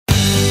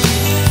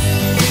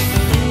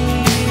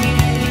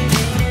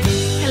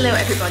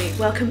everybody,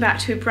 welcome back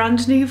to a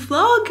brand new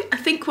vlog. I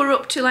think we're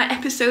up to like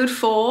episode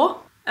 4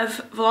 of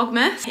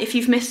Vlogmas. If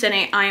you've missed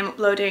any, I am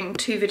uploading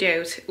 2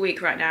 videos a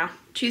week right now,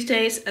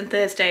 Tuesdays and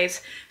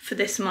Thursdays for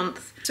this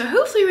month. So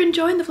hopefully you're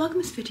enjoying the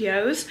Vlogmas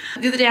videos.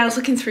 The other day I was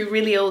looking through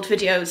really old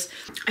videos.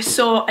 I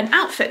saw an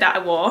outfit that I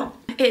wore.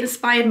 It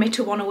inspired me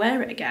to want to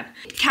wear it again.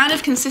 It kind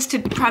of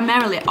consisted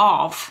primarily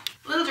of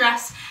a little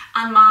dress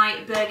and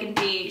my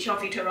burgundy Jean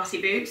Victor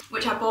Rossi boots,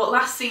 which I bought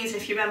last season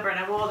if you remember, and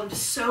I wore them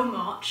so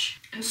much.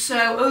 And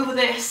so over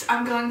this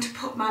I'm going to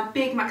put my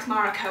big Max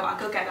Mara coat. I'll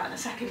go get that in a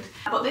second.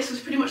 But this was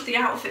pretty much the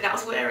outfit that I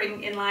was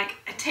wearing in like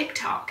a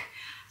TikTok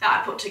that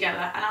I put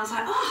together, and I was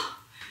like, oh,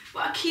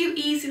 what a cute,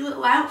 easy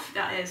little outfit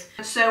that is.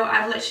 And so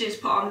I've literally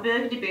just put on the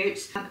burgundy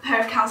boots, a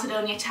pair of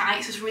Calcedonia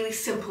tights, just really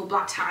simple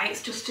black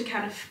tights, just to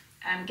kind of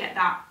get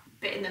that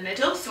bit in the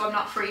middle so I'm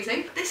not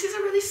freezing. This is a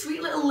really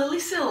sweet little Lily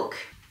Silk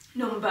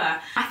number.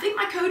 I think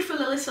my code for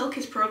Lily Silk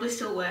is probably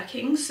still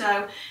working,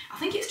 so I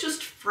think it's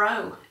just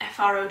FROW,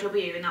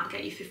 F-R-O-W, and that'll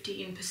get you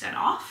 15%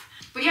 off.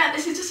 But yeah,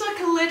 this is just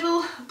like a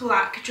little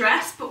black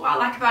dress, but what I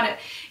like about it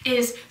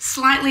is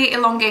slightly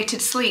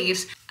elongated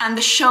sleeves, and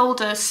the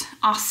shoulders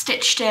are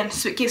stitched in,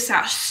 so it gives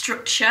that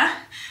structure,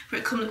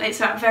 where it's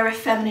that very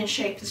feminine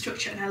shape and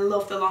structure, and I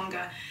love the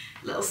longer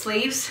little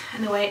sleeves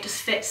and the way it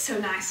just fits so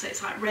nicely.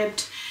 It's like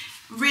ribbed,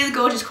 really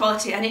gorgeous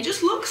quality, and it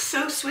just looks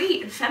so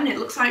sweet and feminine. It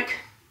looks like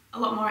a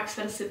lot more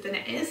expensive than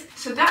it is.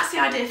 So that's the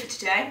idea for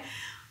today.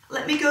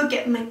 Let me go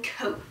get my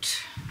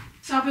coat.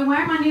 So I've been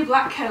wearing my new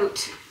black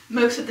coat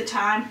most of the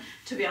time,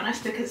 to be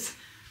honest, because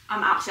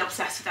I'm absolutely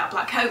obsessed with that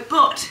black coat,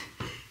 but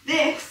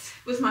this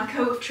was my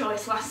coat of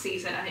choice last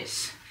season and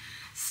it's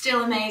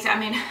still amazing. I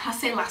mean, I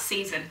say last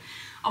season,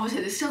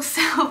 obviously they still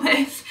sell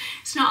this.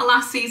 It's not a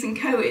last season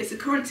coat, it's a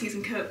current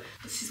season coat.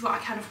 This is what I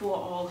kind of wore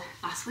all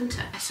last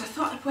winter. So I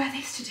thought I'd wear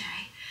this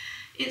today.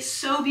 It's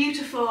so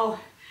beautiful.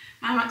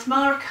 My Max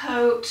Mara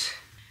coat.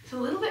 It's a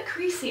little bit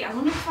creasy. I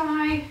wonder if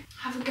I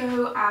have a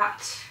go at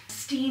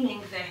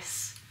steaming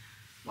this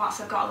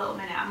whilst I've got a little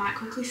minute. I might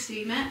quickly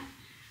steam it,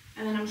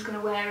 and then I'm just going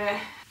to wear it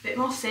a bit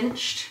more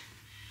cinched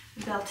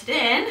and belted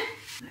in,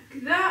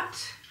 like that.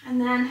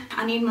 And then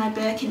I need my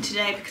Birkin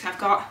today because I've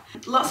got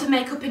lots of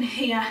makeup in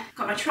here,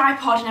 got my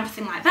tripod and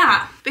everything like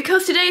that.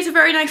 Because today is a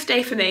very nice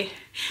day for me.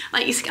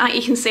 Like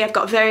you can see, I've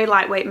got very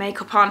lightweight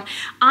makeup on.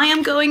 I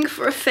am going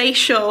for a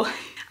facial.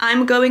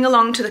 I'm going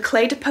along to the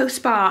Clé de Peau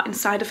Spa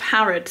inside of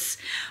Harrods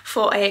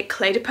for a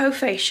Clé de Peau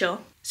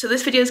facial. So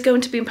this video is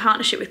going to be in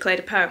partnership with Clé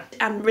de Peau.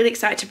 I'm really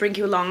excited to bring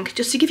you along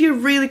just to give you a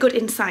really good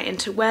insight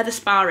into where the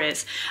spa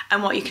is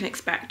and what you can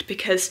expect,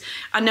 because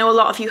I know a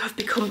lot of you have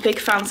become big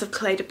fans of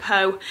Clé de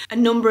Peau. A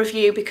number of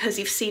you, because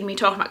you've seen me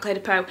talking about Clé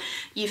de Peau,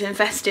 you've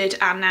invested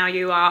and now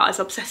you are as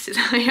obsessed as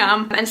I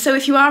am. And so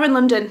if you are in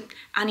London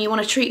and you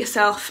want to treat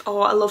yourself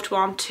or a loved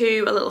one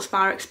to a little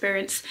spa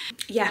experience,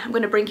 yeah, I'm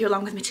going to bring you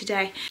along with me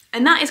today.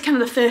 And that is kind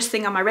of the first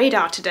thing on my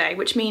radar today,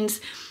 which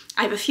means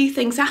I have a few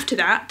things after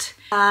that,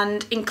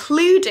 and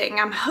including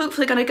I'm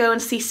hopefully going to go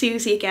and see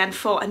Susie again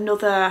for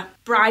another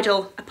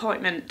bridal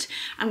appointment.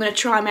 I'm going to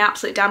try my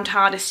absolute damned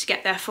hardest to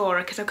get there for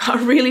her because I've got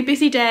a really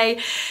busy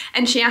day,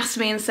 and she asked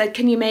me and said,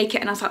 can you make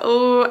it? And I was like,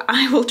 oh,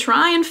 I will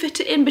try and fit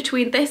it in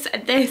between this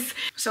and this.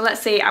 So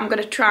let's see, I'm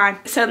going to try.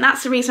 So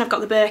that's the reason I've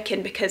got the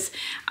Birkin, because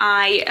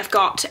I have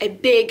got a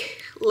big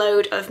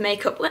load of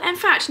makeup. Well, in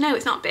fact, no,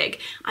 it's not big.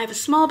 I have a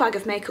small bag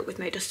of makeup with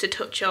me just to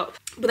touch up.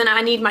 But then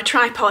I need my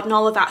tripod and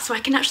all of that so I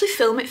can actually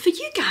film it for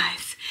you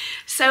guys.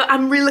 So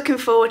I'm really looking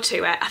forward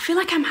to it. I feel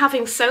like I'm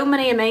having so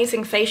many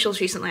amazing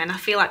facials recently, and I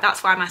feel like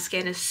that's why my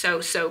skin is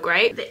so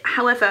great.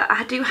 However,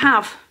 I do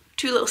have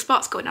 2 little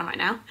spots going on right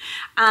now,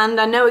 and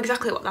I know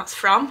exactly what that's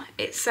from.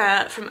 It's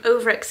from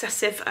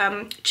over-excessive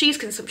cheese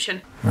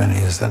consumption. Many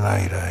is the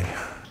night I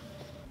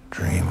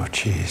dream of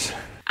cheese.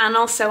 And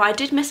also, I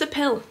did miss a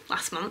pill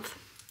last month,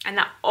 and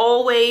that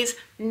always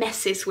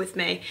messes with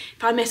me.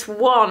 If I miss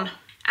one,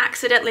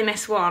 accidentally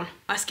miss one,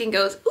 my skin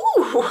goes,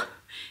 ooh,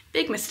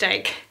 big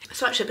mistake.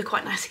 So actually it'd be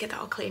quite nice to get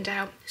that all cleaned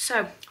out.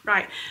 So,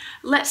 right,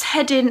 let's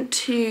head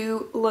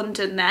into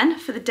London then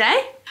for the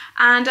day,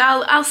 and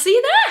I'll see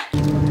you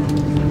there.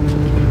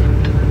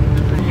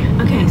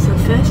 Okay, so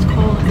first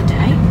call of the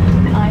day,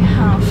 I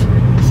have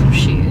some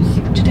shoes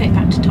to take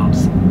back to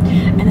Todd's,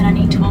 and then I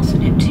need to also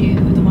nip to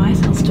the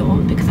YSL store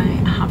because I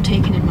have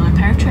taken in my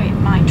pair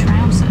of my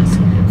trousers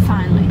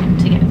finally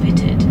to get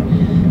fitted.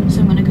 So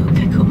I'm gonna go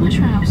pick up my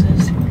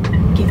trousers,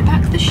 give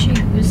back the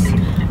shoes,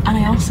 and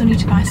I also need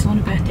to buy someone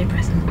a birthday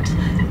present.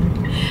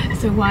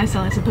 So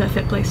YSL is a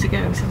perfect place to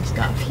go. So I've just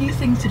got a few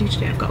things to do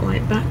today. I've got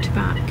like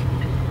back-to-back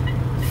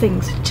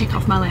things to tick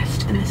off my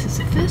list, and this is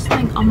the first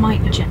thing on my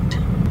agenda.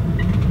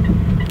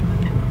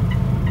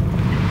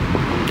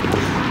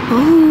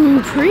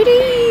 Oh,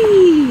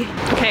 pretty!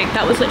 Okay,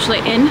 that was literally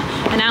in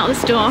and out of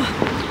the store.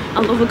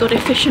 I love a good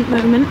efficient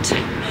moment.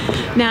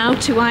 Now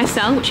to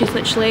YSL, which is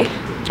literally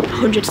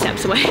 100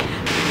 steps away.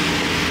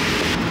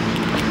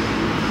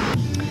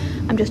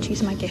 I'm just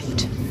choosing my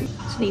gift.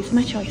 So these are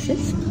my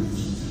choices.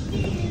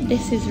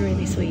 This is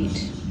really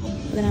sweet.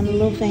 Then I'm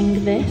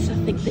loving this. I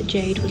think that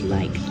Jade would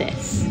like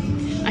this.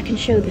 I can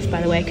show this,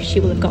 by the way, because she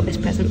will have got this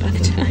present by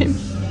the time.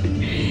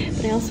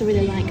 But I also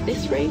really like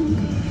this ring.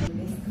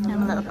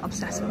 I'm a little bit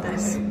obsessed with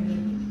this.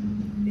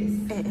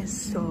 It is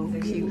so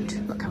cute.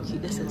 Look how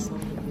cute this is. Oh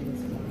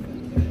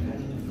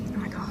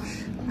my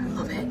gosh, I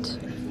love it.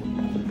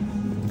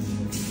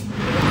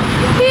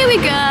 Here we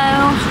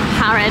go,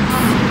 Harrods.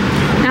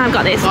 Now I've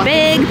got this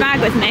big bag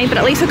with me, but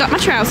at least I've got my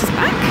trousers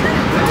back.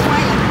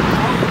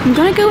 I'm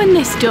gonna go in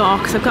this door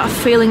because I've got a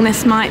feeling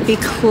this might be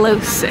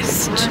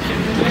closest.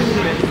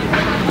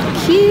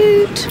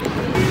 Cute.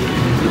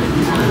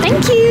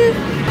 Thank you.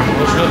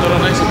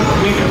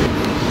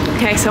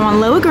 Okay, so I'm on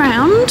lower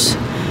ground.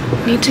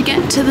 Need to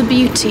get to the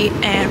beauty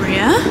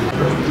area.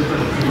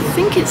 I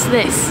think it's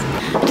this.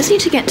 I just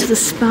need to get to the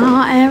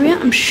spa area.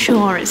 I'm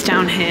sure it's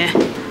down here.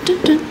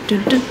 Dun, dun,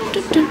 dun, dun,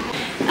 dun, dun.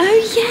 Oh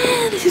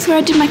yeah, this is where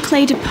I did my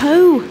Clé de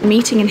Peau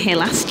meeting in here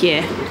last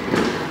year.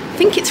 I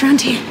think it's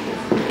around here.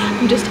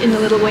 I'm just in the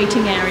little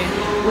waiting area,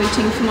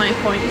 waiting for my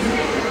appointment.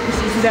 This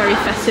is very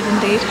festive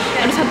indeed.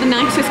 I just had the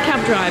nicest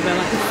cab driver,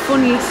 like the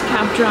funniest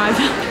cab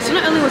driver. So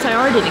not only was I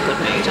already in a good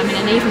mood, I'm in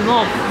an even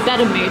more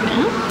better mood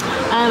now.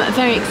 I'm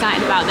very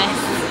excited about this.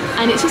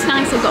 And it's just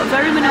nice, I've got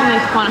very minimal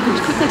makeup on. I can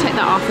just quickly take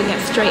that off and get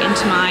straight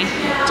into my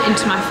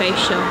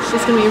facial. So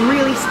it's going to be a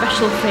really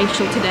special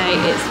facial today.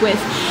 It's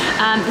with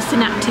the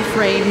Synactif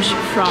range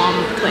from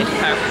Clé de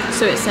Peau.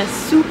 So it's a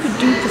super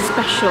duper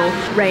special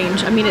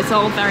range. I mean, it's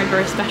all very,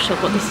 very special,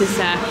 but this is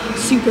a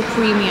super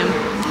premium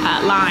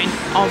line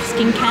of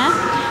skincare.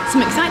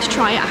 So I'm excited to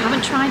try it. I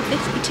haven't tried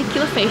this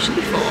particular facial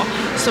before,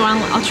 so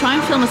I'll try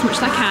and film as much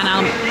as I can.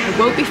 I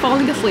won't be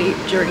falling asleep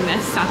during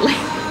this, sadly.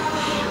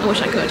 I wish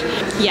I could.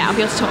 Yeah, I'll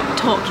be able to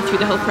talk you through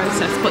the whole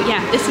process. But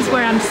yeah, this is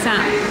where I'm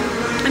sat.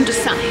 I'm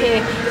just sat here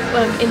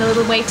in a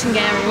little waiting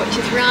area, which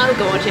is rather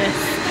gorgeous.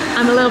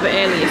 I'm a little bit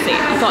early, you see.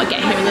 I thought I'd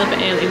get here a little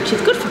bit early, which is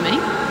good for me.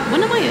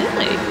 When am I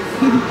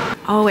early?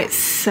 Oh, it's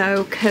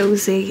so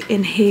cozy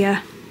in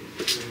here.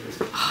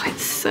 Oh,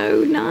 it's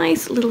so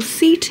nice. A little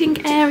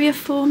seating area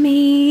for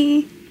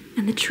me.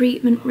 And the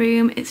treatment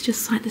room, it's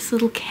just like this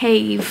little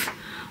cave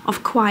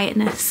of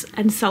quietness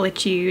and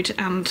solitude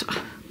and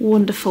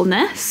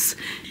wonderfulness.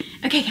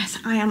 Okay guys,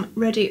 I am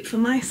ready for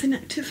my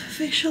Synactif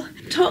facial.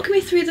 Talk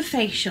me through the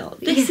facial.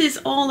 This is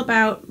all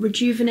about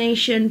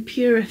rejuvenation,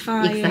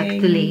 purifying.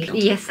 Exactly,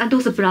 yes, and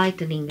also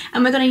brightening.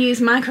 And we're going to use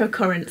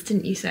microcurrents,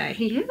 didn't you say?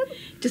 Yeah.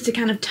 Just to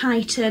kind of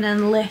tighten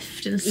and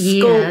lift and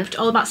sculpt,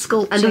 all about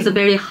sculpting. And also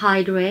very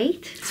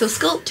hydrate. So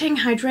sculpting,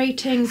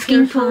 hydrating,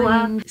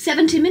 purifying.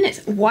 70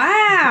 minutes,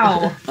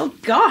 wow! Oh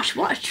gosh,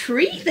 what a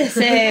treat this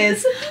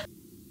is!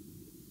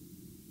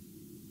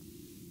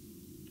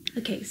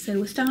 Okay, so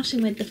we're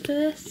starting with the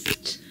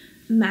first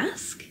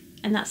mask,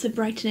 and that's a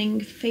brightening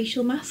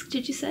facial mask,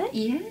 did you say?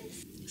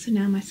 Yes. So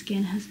now my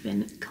skin has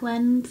been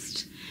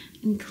cleansed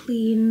and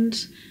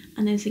cleaned,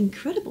 and there's an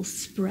incredible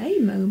spray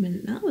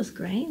moment. That was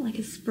great, like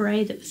a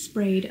spray that was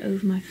sprayed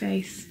over my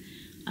face,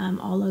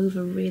 all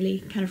over, really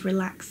kind of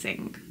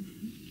relaxing.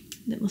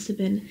 That must have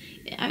been,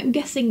 I'm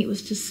guessing it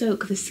was to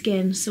soak the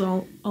skin,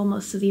 so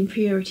almost so the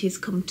impurities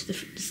come to the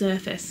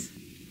surface.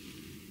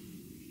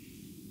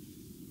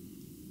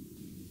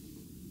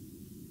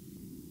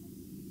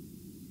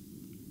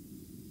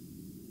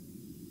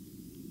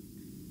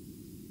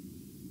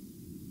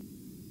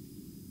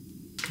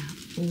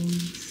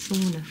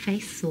 Sauna,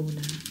 face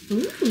sauna.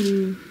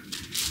 Ooh.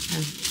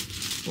 And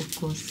of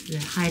course the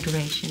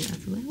hydration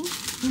as well.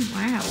 Oh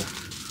wow.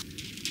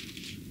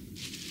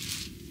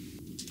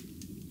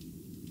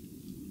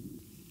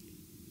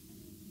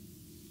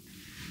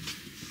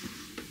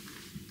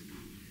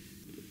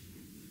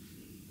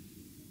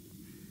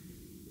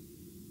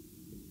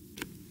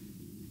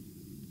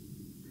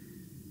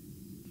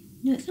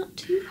 No, it's not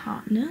too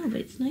hot, no, but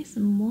it's nice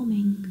and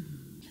warming.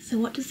 So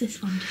what does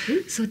this one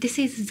do? So this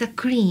is the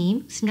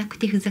cream,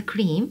 Synactif the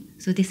cream.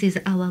 So this is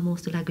our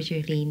most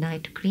luxury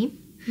night cream.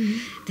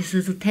 This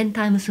is 10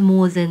 times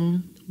more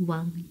than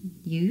one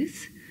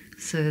use.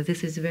 So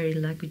this is very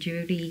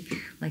luxury,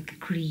 like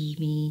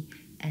creamy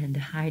and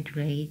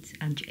hydrates,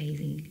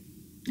 anti-aging.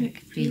 It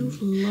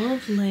feels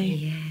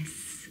lovely.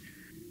 Yes.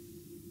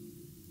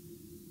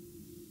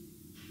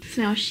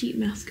 So now a sheet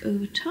mask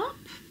over top.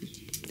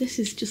 This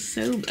is just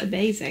so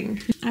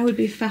amazing. I would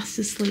be fast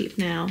asleep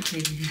now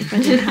if I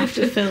didn't have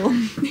to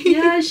film.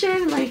 Yeah,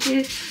 shame like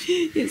it.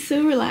 It's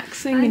so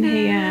relaxing in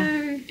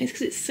here. It's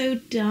because it's so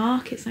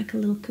dark. It's like a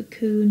little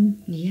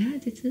cocoon. Yeah,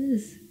 it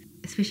is.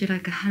 Especially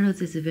like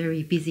Harrods is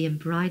very busy and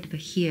bright, but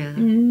here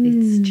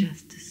it's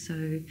just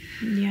so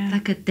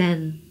like a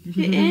den.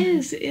 It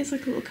is. It is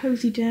like a little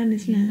cozy den,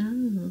 isn't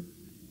it?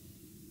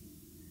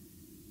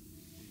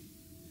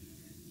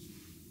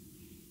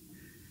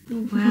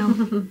 Oh, wow.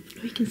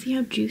 You can see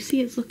how juicy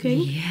it's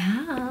looking.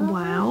 Yeah.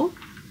 Wow.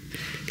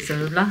 So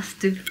last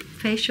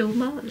facial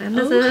mask,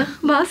 another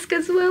mask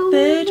as well.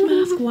 Bird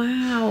mask,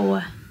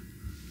 wow.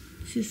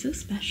 This is so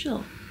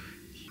special.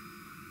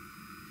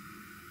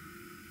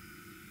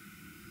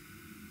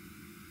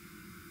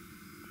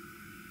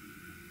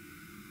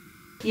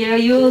 Yeah,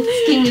 your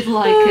skin is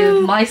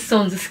like my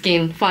son's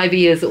skin, 5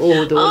 years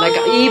old, or like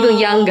even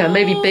younger,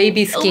 maybe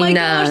baby skin now. Oh my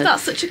now. gosh,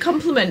 that's such a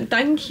compliment.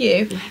 Thank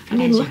you. I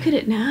mean, look at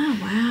it now.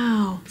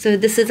 Wow. So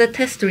this is a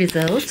test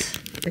result.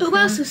 Oh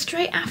wow, so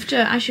straight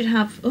after I should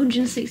have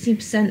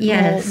 116%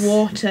 Yes.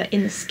 more water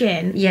in the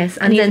skin. Yes,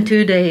 and then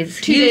 2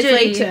 days. 2 days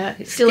Usually later,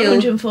 it's still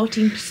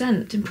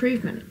 114%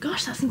 improvement.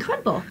 Gosh, that's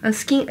incredible. And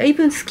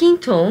even skin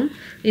tone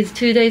is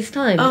 2 days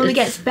time. Only It's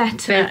gets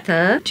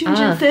better.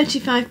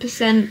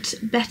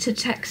 235% better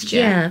texture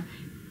Yeah.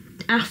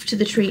 after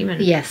the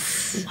treatment.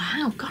 Yes.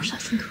 Wow, gosh,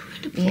 that's incredible.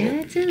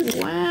 Yeah, it is.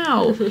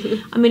 Wow.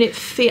 I mean, it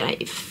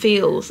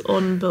feels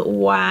but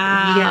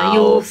wow. Yeah,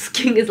 your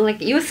skin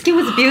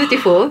was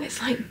beautiful.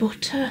 It's like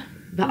butter.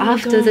 But Oh my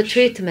after the gosh.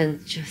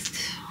 treatment, just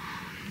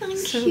Thank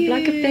so you.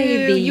 like a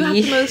baby. You have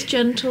the most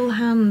gentle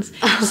hands.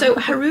 So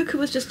Haruka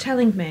was just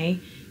telling me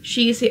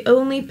she is the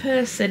only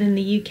person in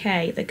the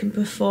UK that can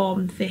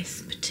perform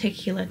this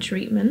particular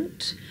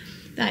treatment.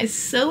 That is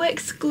so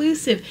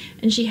exclusive,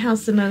 and she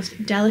has the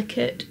most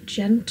delicate,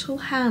 gentle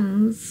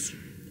hands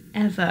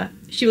ever.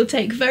 She will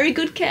take very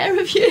good care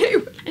of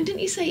you. And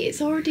didn't you say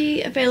it's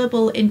already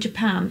available in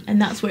Japan,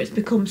 and that's where it's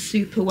become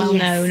super well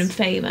known and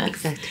famous?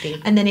 Exactly.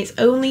 And then it's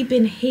only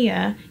been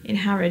here in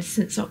Harrods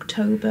since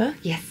October.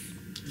 Yes.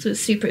 So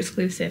it's super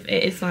exclusive.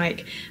 It is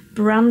like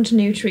brand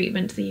new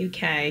treatment to the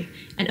UK,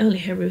 and only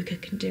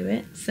Haruka can do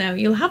it. So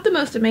you'll have the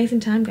most amazing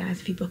time,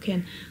 guys, if you book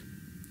in.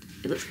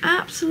 It looks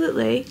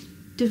absolutely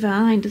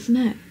divine, doesn't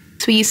it?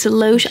 So we used to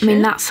lotion. I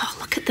mean,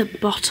 look at the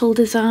bottle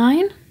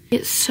design.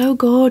 It's so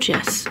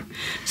gorgeous.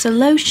 So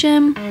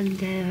lotion.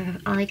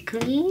 And eye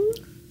cream.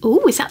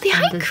 Oh, is that the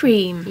eye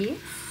cream? Yes.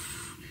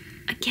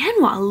 Again,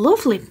 what a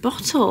lovely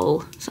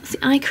bottle. So that's the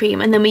eye cream,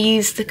 and then we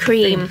use the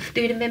cream.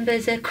 Do you remember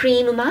the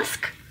cream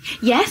mask?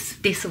 Yes,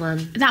 This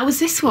one. that was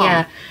this one.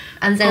 Yeah.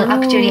 And then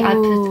actually I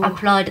Oh.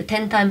 applied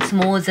 10 times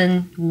more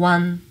than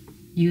one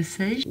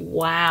usage.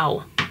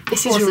 Wow.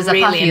 This Of course, is there's a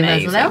really perfume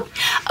as amazing. well.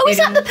 Oh, is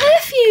that the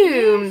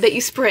perfume that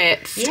you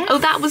spritzed? Yes. Oh,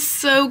 that was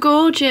so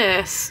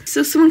gorgeous.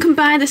 So someone can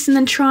buy this and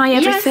then try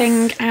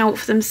everything out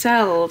for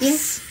themselves.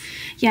 Yes.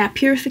 Yeah,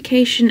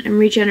 purification and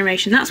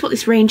regeneration. That's what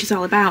this range is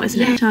all about, isn't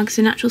Yeah. it? Targets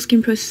the natural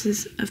skin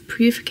processes of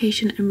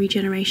purification and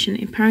regeneration,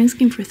 empowering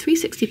skin for a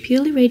 360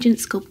 purely radiant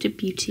sculpted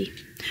beauty.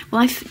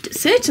 Well, I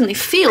certainly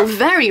feel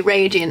very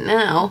radiant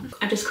now.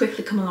 I just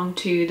quickly come along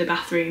to the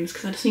bathrooms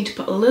because I just need to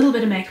put a little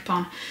bit of makeup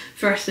on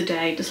for the rest of the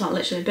day. Just like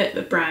literally a bit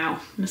of brow,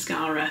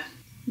 mascara,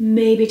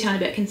 maybe a tiny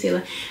bit of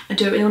concealer. I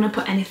don't really want to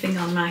put anything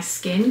on my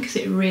skin because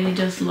it really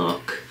does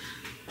look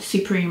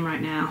supreme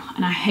right now,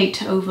 and I hate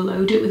to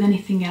overload it with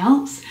anything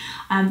else.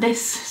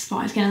 This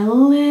spot is getting a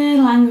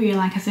little angrier,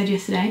 like I said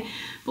yesterday,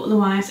 but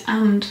otherwise,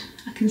 and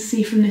I can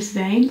see from this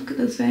vein, look at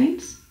those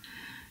veins,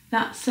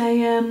 that's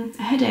a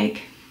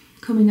headache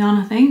coming on,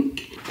 I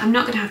think. I'm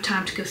not going to have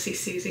time to go see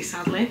Susie,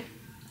 sadly.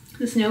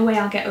 There's no way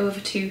I'll get over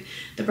to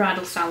the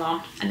bridal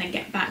salon and then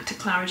get back to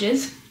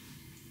Claridge's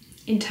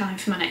in time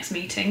for my next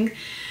meeting,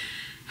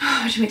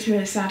 which makes me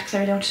really sad because I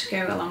really wanted to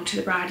go along to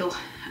the bridal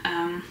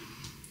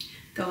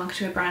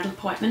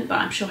appointment, but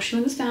I'm sure she'll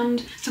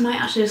understand. So I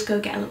might actually just go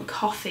get a little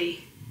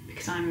coffee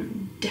because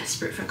I'm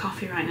desperate for a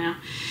coffee right now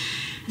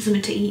and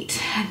something to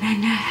eat, and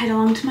then head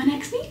along to my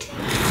next meeting.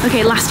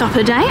 Okay, last stop of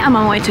the day. I'm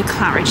on my way to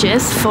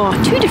Claridge's for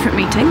 2 different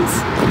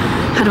meetings.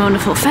 Had a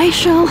wonderful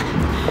facial,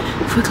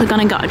 quickly gone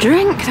and got a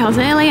drink. That was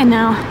early, and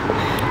now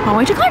on my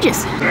way to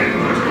Claridge's.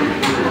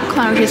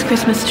 Claridge's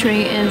Christmas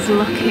tree is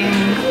looking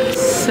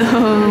so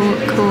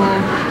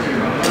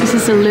cool. This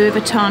is the Louis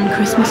Vuitton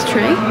Christmas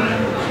tree.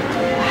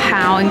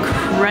 How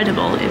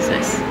incredible is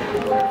this?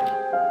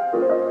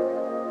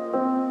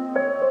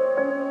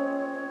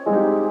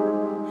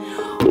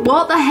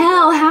 What the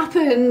hell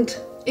happened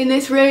in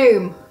this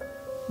room?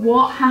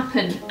 What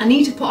happened? I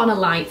need to put on a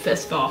light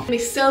first of all.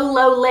 It's so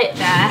low lit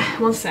there.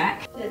 One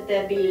sec. Let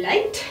there be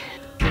light.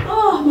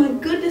 Oh my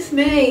goodness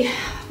me.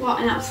 What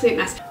an absolute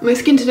mess. My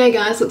skin today,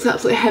 guys, looks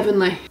absolutely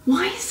heavenly.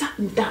 Why is that?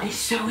 That is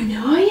so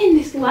annoying,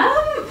 this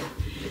lamp.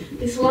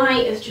 This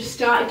light has just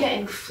started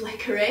getting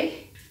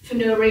flickery for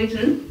no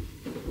reason.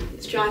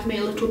 It's driving me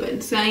a little bit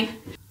insane.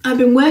 I've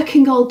been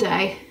working all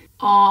day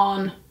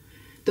on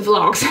the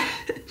vlogs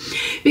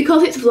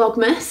because it's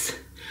Vlogmas.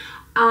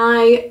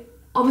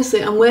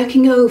 I'm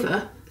working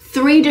over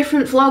 3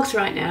 different vlogs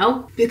right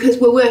now because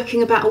we're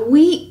working about a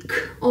week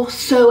or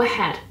so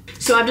ahead.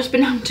 So I've just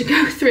been having to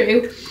go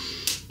through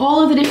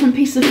all of the different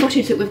pieces of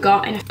footage that we've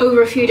got in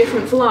over a few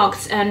different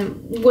vlogs and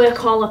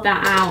work all of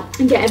that out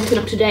and get everything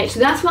up to date. So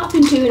that's what I've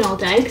been doing all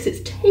day because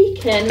it's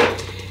taken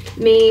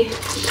me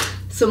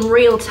some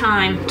real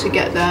time to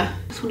get there.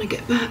 I just want to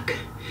get back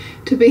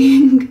to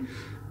being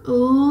a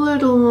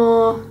little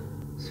more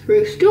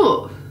spruced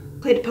up.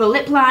 Clé de Peau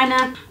lip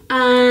liner,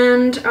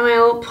 and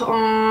I'll put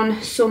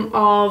on some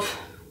of,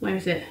 where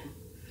is it?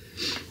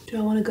 Do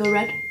I want to go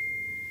red?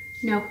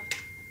 No,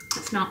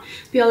 let's not.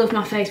 Be all over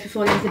my face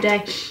before the end of the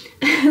day.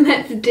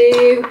 Let's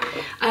do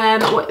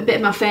a bit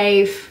of my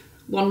fave,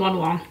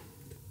 111.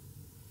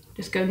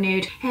 Just go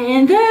nude.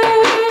 And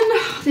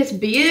then this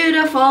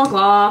beautiful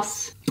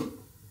gloss.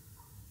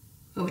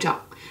 over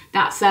top.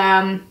 That's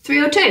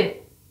 302.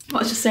 What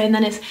I was just saying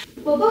then is,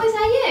 well, boys,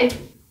 how are you?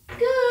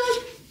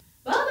 Good.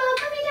 Bobo,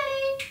 come here,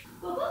 Daddy.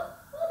 Bobo,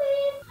 Bobby.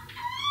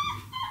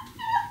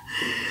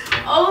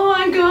 Oh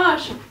my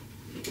gosh.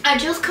 I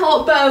just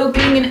caught Bo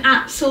being an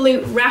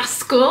absolute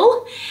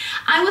rascal.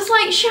 I was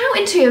like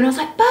shouting to him and I was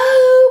like, Bo,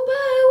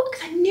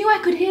 because I knew I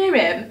could hear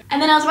him. And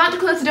then I was about to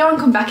close the door and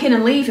come back in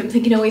and leave him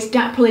thinking, oh, he's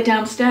probably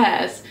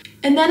downstairs.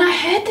 And then I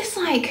heard this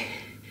like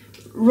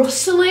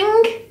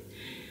rustling.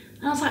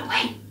 And I was like,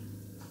 wait,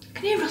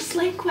 can you hear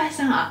rustling? Where's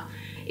that?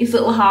 His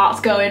little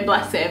heart's going,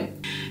 bless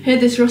him.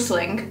 Heard this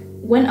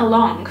rustling, went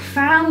along,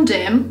 found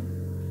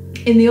him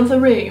in the other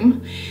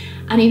room,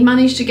 and he'd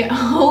managed to get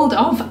hold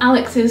of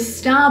Alex's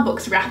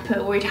Starbucks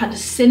wrapper where he'd had a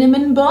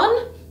cinnamon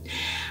bun.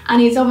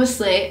 And he's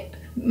obviously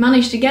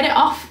managed to get it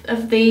off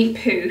of the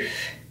poof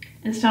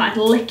and started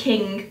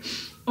licking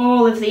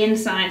all of the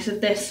insides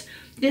of this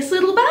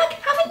little bag,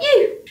 haven't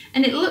you?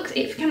 And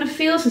it kind of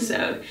feels as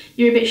though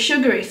you're a bit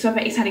sugary, so I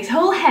bet he's had his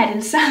whole head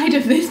inside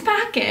of this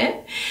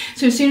packet.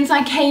 So as soon as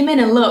I came in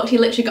and looked, he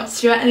literally got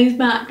straight on his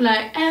back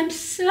like, I'm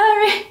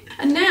sorry.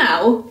 And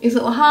now his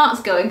little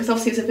heart's going, because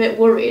obviously he's a bit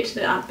worried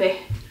that I'd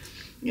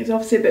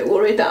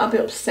be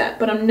upset,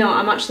 but I'm not.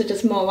 I'm actually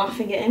just more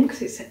laughing at him because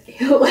he's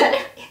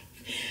hilarious.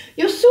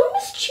 You're so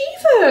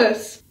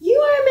mischievous. You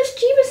are a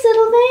mischievous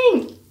little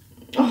thing.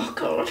 Oh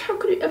God, how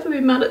could you ever be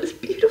mad at this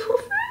beautiful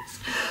face?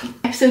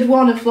 Episode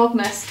 1 of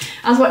Vlogmas.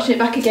 I was watching it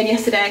back again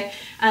yesterday,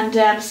 and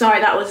sorry,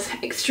 that was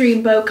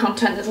extreme bow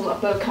content. There's a lot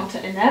of bow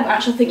content in there, but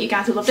actually I think you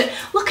guys will love it.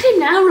 Look at him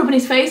now rubbing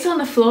his face on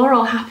the floor,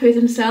 all happy with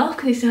himself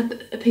because he's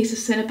had a piece of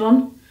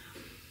cinnabon.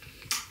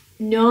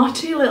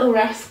 Naughty little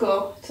rascal,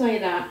 I'll tell you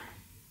that.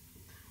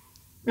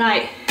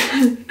 Right,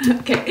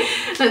 okay,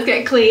 let's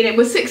get clean.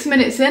 We're 6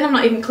 minutes in, I'm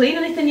not even clean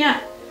anything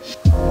yet.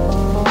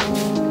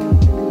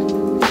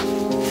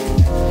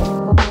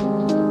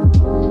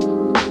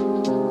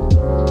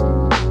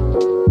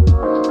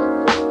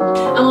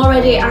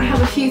 I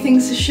have a few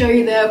things to show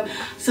you though.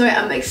 Sorry,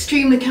 I'm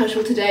extremely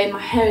casual today and my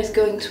hair is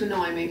going to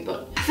annoy me,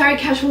 but a very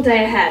casual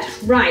day ahead.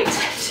 Right,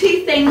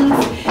 2 things,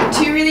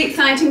 2 really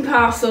exciting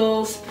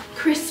parcels,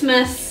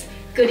 Christmas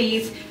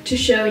goodies to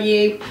show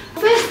you.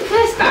 First, the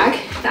first bag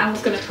that I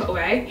was going to put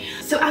away.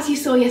 So as you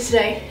saw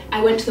yesterday,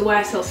 I went to the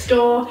YSL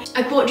store.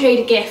 I bought Jade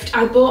a gift.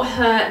 I bought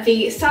her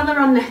the Saint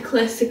Laurent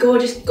necklace, a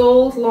gorgeous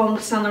gold long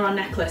Saint Laurent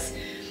necklace.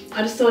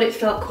 I just thought it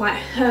felt quite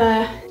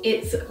her.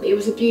 It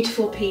was a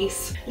beautiful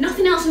piece.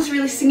 Nothing else was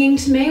really singing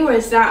to me,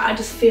 whereas that I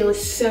just feel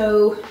is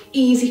so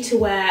easy to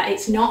wear.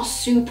 It's not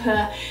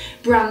super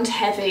brand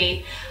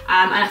heavy,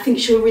 and I think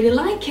she'll really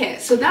like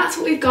it. So that's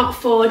what we've got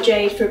for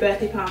Jade for a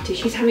birthday party.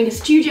 She's having a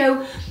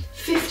Studio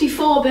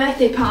 54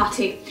 birthday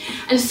party.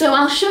 And so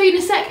I'll show you in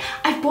a sec.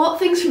 I've bought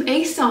things from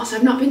ASOS.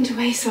 I've not been to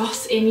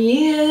ASOS in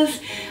years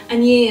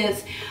and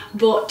years,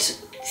 but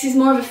this is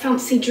more of a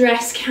fancy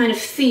dress kind of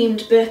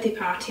themed birthday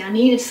party. I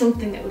needed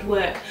something that would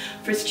work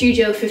for a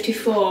Studio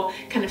 54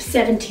 kind of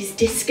 70s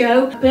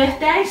disco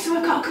birthday. So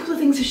I've got a couple of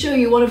things to show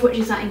you, one of which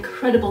is that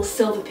incredible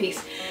silver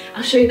piece.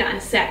 I'll show you that in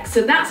a sec.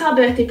 So that's our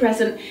birthday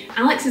present.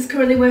 Alex is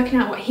currently working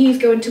out what he's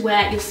going to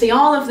wear. You'll see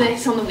all of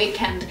this on the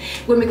weekend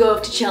when we go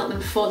over to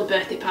Cheltenham for the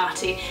birthday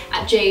party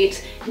at Jade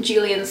and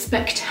Julian's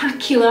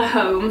spectacular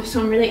home.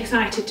 So I'm really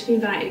excited to be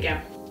invited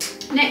again.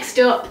 Next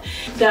up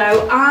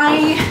though,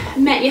 I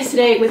met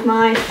yesterday with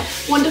my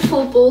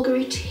wonderful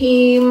Bulgari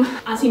team.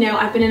 As you know,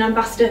 I've been an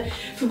ambassador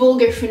for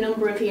Bulgari for a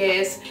number of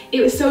years.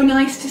 It was so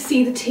nice to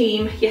see the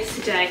team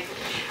yesterday,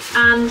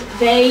 and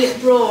they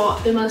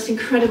brought the most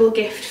incredible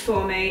gift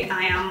for me.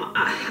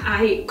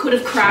 I could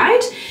have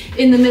cried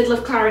in the middle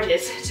of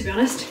Claridge's, to be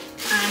honest.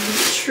 I'm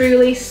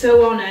truly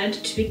so honoured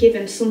to be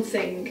given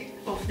something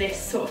of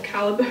this sort of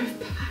calibre of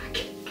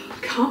bag. I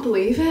can't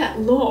believe it.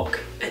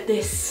 Look at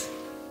this.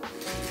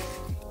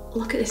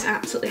 Look at this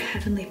absolutely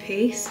heavenly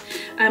piece.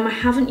 I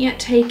haven't yet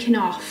taken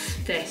off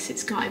this.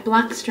 It's got a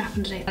black strap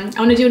underneath. I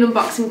want to do an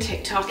unboxing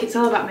TikTok. It's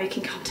all about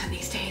making content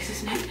these days,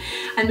 isn't it?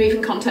 And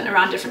moving content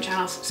around different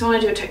channels. So I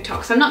want to do a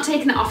TikTok. So I'm not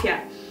taking it off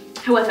yet.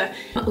 However,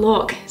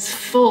 look, it's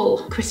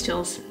full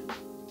crystals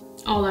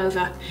all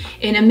over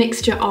in a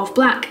mixture of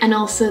black and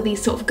also these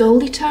sort of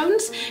goldy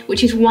tones,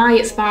 which is why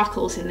it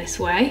sparkles in this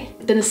way.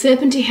 Then the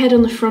serpentine head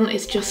on the front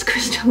is just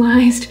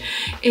crystallized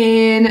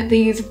in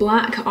these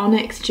black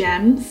onyx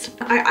gems.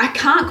 I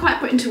can't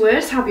quite put into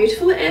words how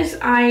beautiful it is.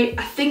 I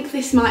think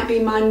this might be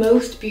my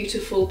most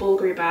beautiful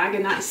Bulgari bag,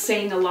 and that's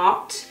saying a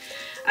lot.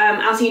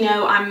 As you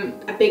know, I'm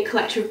a big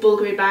collector of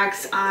Bulgari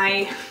bags.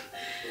 I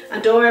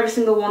adore every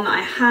single one that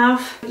I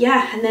have.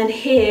 Yeah, and then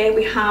here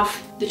we have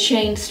the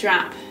chain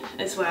strap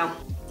as well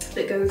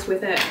that goes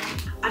with it.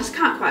 I just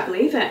can't quite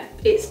believe it.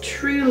 It's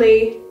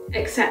truly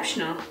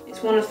exceptional.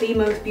 It's one of the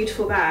most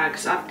beautiful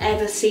bags I've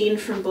ever seen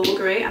from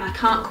Bulgari, and I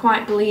can't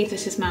quite believe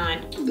this is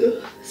mine.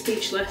 Ugh,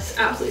 speechless,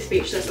 absolutely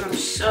speechless. I'm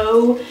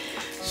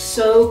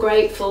so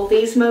grateful.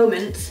 These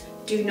moments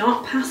do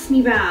not pass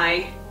me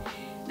by,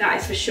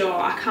 that is for sure.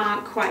 I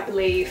can't quite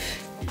believe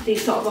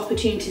these sort of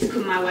opportunities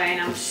come my way,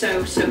 and I'm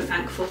so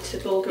thankful to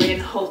Bulgari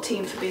and the whole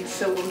team for being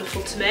so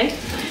wonderful to me.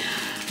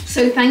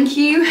 So thank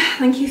you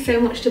so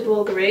much to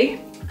Bulgari.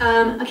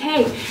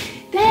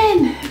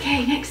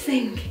 Okay, next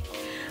thing.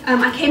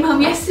 I came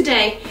home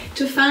yesterday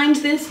to find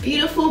this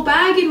beautiful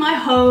bag in my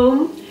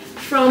home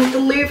from the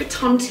Louis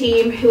Vuitton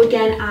team, who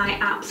again I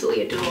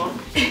absolutely adore.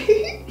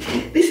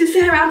 This is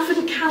their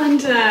advent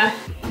calendar.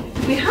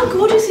 I mean, how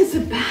gorgeous is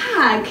the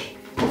bag?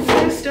 It's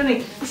so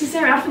stunning. This is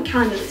their advent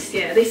calendar this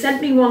year. They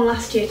sent me one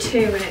last year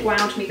too, and it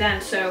wowed me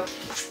then. So,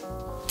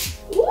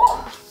 ooh.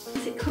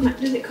 Does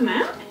it come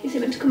out? Is it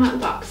meant to come out of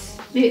the box?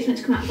 Maybe it's meant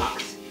to come out of the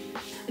box.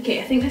 Okay,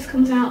 I think this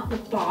comes out the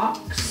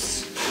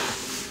box.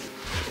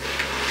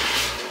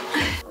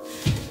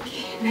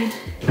 Okay, and then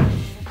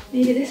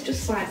maybe this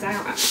just slides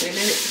out actually.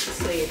 Maybe it's just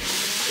the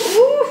sleeve.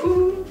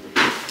 Ooh.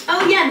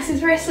 Oh yeah, this is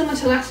very similar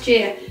to last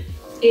year.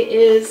 It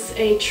is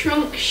a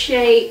trunk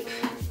shape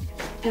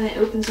and it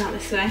opens out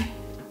this way.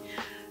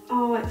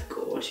 Oh, it's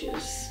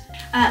gorgeous.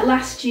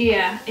 Last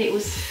year it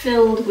was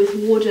filled with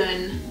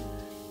wooden.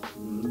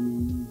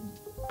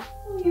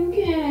 Are you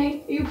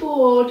okay? Are you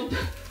bored?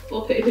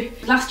 Poor baby.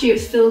 Last year it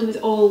was filled with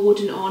all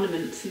wooden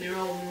ornaments and they're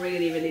all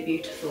really, really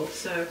beautiful.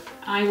 So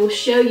I will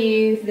show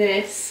you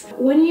this.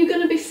 When are you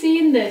going to be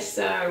seeing this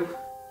though?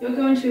 You're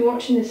going to be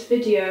watching this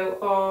video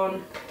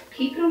on...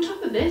 Keeping on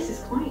top of this is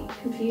quite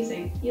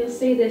confusing. You'll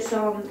see this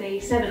on the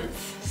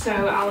 7th. So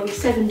I'll be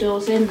 7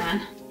 doors in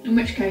then. In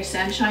which case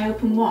then, shall I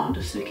open one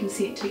just so we can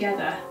see it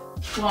together?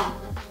 One.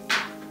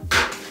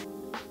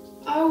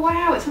 Oh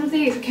wow, it's one of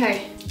these,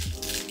 okay.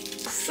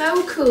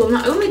 So cool.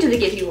 Not only do they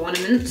give you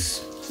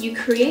ornaments, you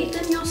create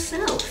them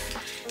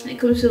yourself. And it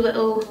comes with a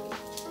little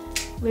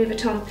Louis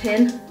Vuitton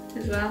pin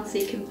as well, so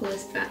you can pull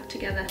this back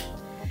together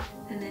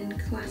and then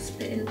clasp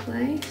it in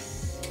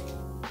place.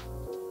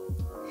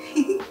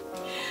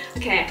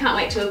 Okay, I can't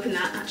wait to open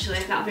that actually.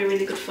 That'll be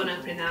really good fun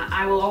opening that.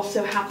 I will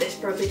also have this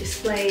probably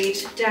displayed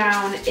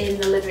down in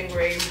the living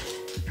room,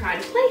 pride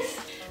of place.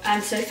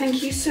 So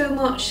thank you so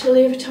much to the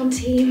Louis Vuitton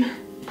team.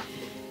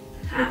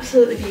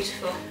 Absolutely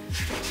beautiful.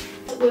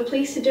 We're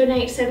pleased to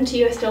donate $70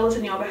 US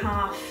on your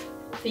behalf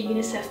for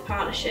UNICEF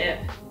partnership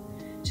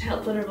to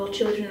help vulnerable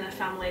children and their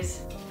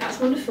families. That's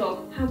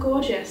wonderful. How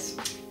gorgeous.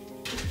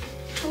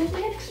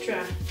 Totally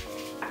extra.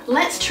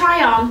 Let's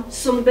try on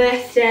some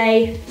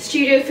birthday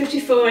Studio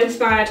 54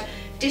 inspired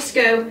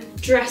disco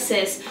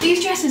dresses.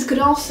 These dresses could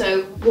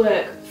also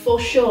work for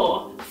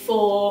sure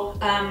for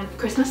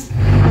Christmas.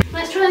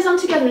 Let's try these on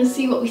together and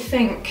see what we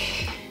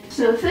think.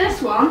 So the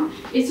first one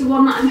is the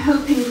one that I'm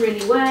hoping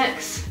really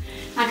works.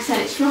 Like I said,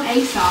 it's from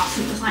ASOS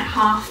and it was like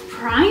half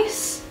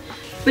price.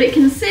 But it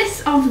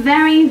consists of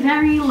very,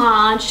 very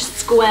large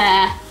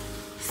square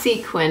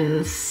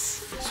sequins.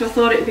 So I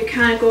thought it would be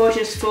kind of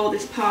gorgeous for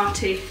this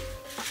party.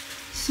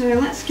 So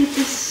let's give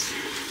this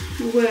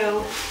a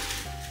whirl.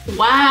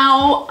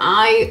 Wow,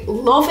 I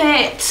love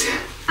it.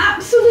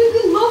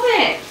 Absolutely love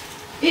it.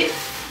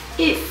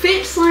 It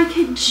fits like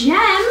a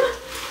gem.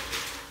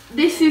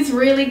 This is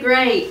really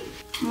great.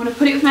 I'm gonna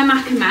put it with my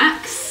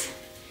Max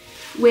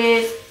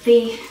with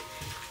the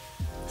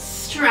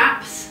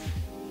straps.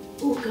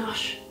 Oh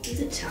gosh, is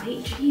it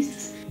tight?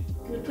 Jesus.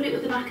 I'm gonna put it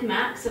with the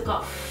Max. I've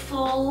got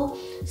full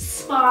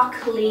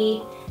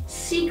sparkly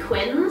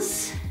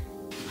sequins.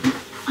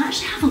 I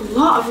actually have a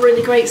lot of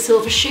really great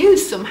silver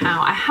shoes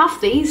somehow. I have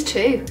these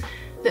too,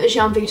 that are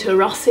Jean Vito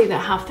Rossi, that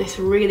have this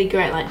really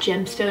great like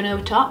gemstone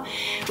over top,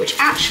 which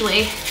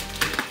actually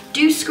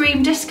do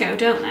scream disco,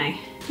 don't they?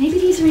 Maybe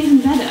these are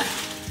even better.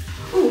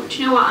 Oh, do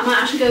you know what? I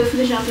might actually go for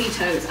the Jean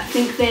Vitos. I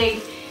think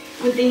they,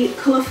 with the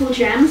colourful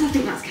gems, I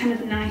think that's kind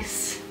of a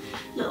nice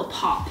little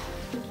pop.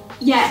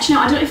 Yeah, do you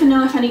know, I don't even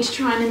know if I need to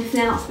try on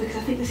anything else because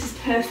I think this is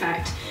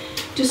perfect.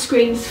 Just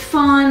screams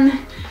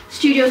fun,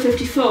 Studio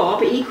 54,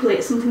 but equally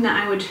it's something that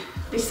I would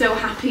be so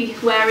happy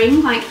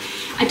wearing. Like,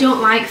 I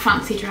don't like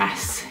fancy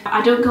dress.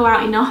 I don't go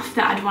out enough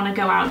that I'd want to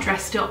go out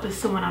dressed up as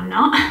someone I'm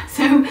not.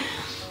 So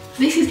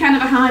this is kind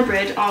of a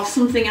hybrid of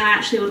something I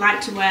actually would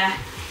like to wear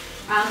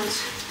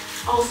and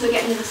also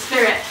getting in the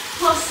spirit.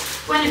 Plus,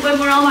 when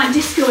we're all like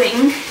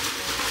discoing,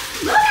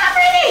 look how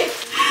pretty!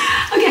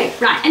 Okay,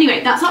 right,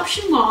 anyway, that's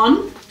option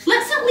 1.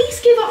 Let's at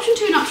least give option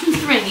 2 and option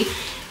 3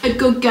 a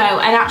good go,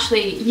 and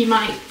actually you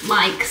might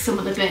like some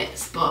of the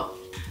bits, but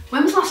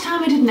when was the last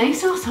time I did an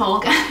ASOS haul,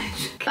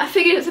 guys? I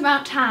figured it's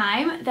about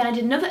time that I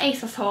did another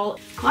ASOS haul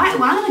quite a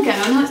while ago.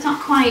 I know it's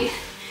not quite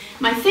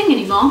my thing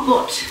anymore,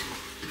 but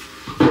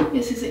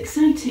this is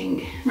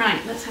exciting. Right,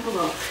 let's have a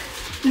look.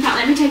 In fact,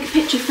 let me take a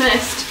picture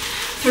first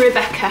for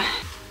Rebecca.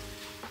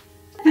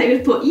 They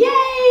would put,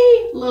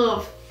 yay,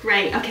 love,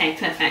 great, okay,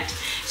 perfect.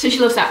 So she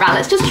loves that. Right,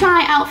 let's just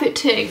try outfit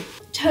 2.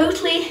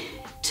 Totally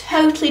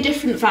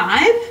different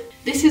vibe.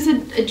 This is a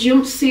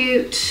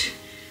jumpsuit,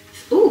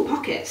 ooh,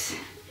 pockets,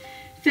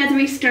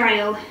 feathery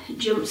style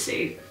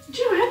jumpsuit.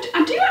 Do you know,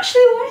 I do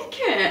actually like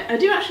it. I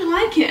do actually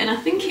like it, and I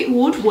think it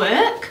would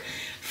work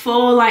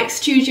for like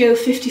Studio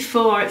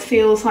 54. It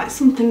feels like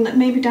something that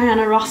maybe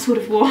Diana Ross would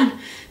have worn,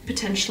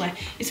 potentially,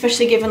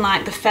 especially given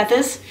like the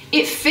feathers.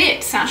 It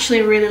fits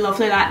actually really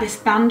lovely, like this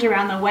band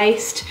around the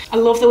waist. I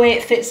love the way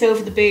it fits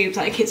over the boobs,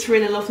 like it's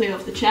really lovely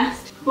over the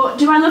chest. But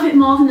do I love it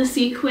more than the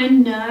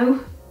sequin?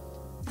 No.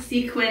 The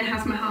Sequin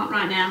has my heart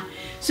right now.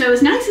 So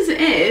as nice as it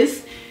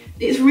is,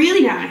 it's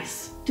really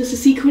nice. Just the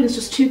sequin is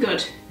just too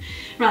good.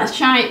 Right, let's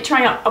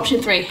try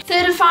option 3.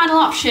 Third and final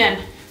option,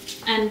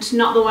 and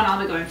not the one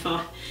I'll be going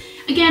for.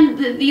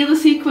 Again, the other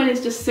sequin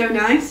is just so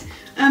nice.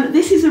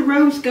 This is a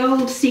rose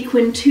gold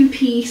sequin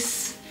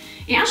 2-piece.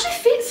 It actually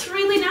fits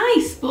really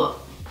nice,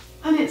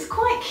 and it's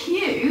quite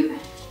cute.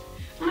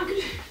 And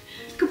I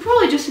could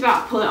probably just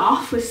about pull it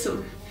off with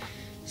some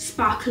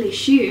sparkly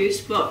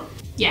shoes, but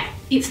yeah,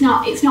 it's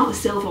not the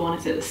silver one,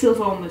 is it? The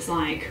silver one was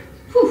like,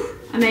 whew,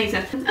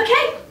 amazing.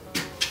 Okay,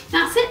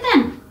 that's it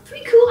then.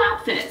 3 cool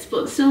outfits,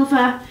 but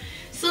silver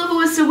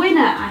was the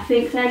winner, I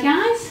think there,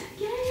 guys.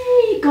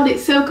 Yay! God,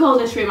 it's so cold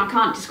in this room, I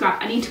can't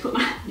describe. I need to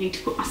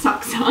put my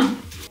socks on.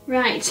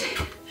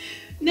 Right,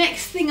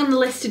 next thing on the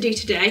list to do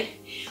today,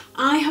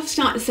 I have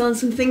started selling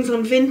some things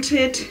on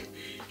Vinted,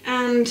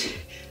 and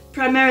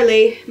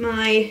primarily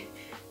my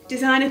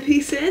designer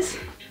pieces.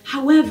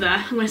 However,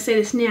 I'm going to say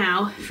this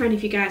now for any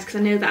of you guys, because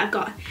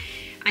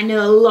I know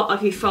a lot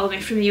of you follow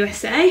me from the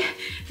USA.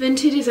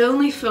 Vinted is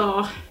only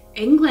for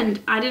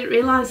England. I didn't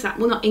realise that.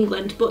 Well, not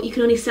England, but you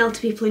can only sell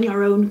to people in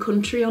your own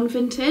country on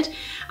Vinted.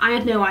 I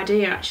had no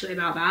idea actually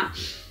about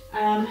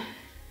that.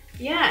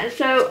 Yeah,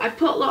 so I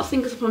put lots of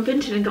things up on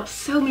Vinted and got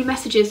so many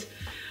messages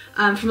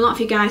from a lot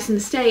of you guys in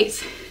the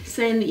States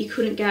saying that you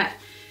couldn't get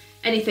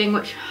anything,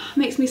 which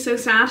makes me so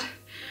sad.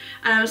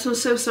 So I'm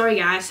so sorry,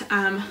 guys.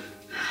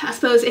 I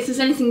suppose if there's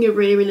anything you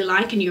really, really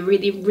like and you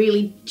really,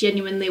 really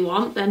genuinely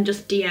want, then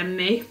just DM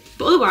me.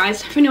 But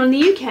otherwise, for anyone in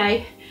the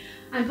UK,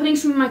 I'm putting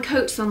some of my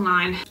coats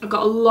online. I've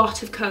got a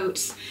lot of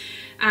coats,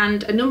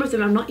 and a number of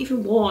them I've not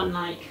even worn.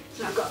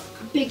 So I've got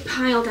a big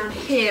pile down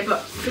here,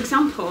 but for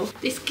example,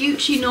 this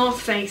Gucci North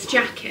Face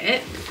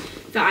jacket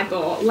that I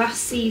bought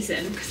last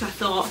season because I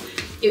thought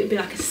it would be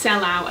like a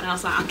sellout, and I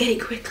was like, I'll get it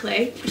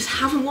quickly. I just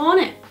haven't worn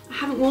it. I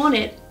haven't worn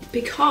it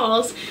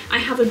because I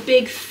have a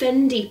big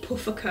Fendi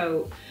puffer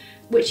coat,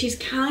 which is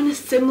kind of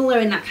similar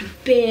in that kind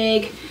of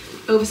big,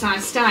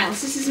 oversized style.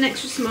 So this is an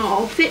extra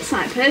small, fits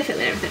like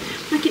perfectly and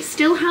everything. Like, it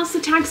still has the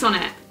tags on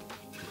it.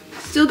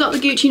 Still got the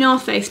Gucci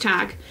North Face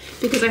tag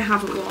because I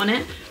haven't worn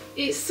it.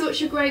 It's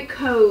such a great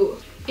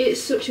coat.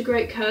 It's such a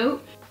great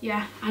coat.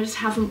 Yeah, I just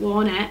haven't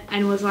worn it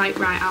and was like,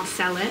 right, I'll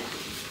sell it.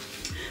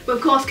 But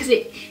of course, because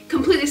it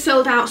completely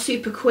sold out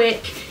super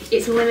quick,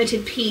 it's a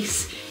limited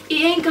piece.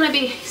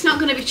 It's not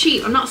gonna be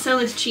cheap. I'm not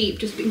selling this cheap,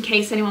 just in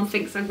case anyone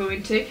thinks I'm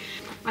going to.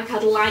 Like,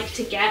 I'd like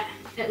to get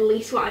at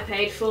least what I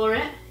paid for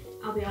it,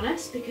 I'll be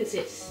honest, because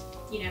it's,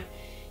 you know,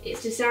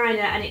 it's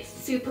designer and it's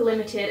super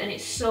limited and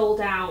it's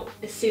sold out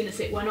as soon as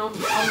it went on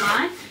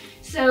online.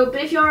 So,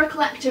 but if you're a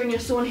collector and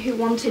you're someone who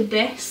wanted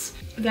this,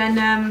 then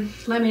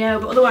let me know.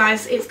 But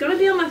otherwise, it's gonna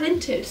be on my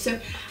Vinted. So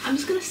I'm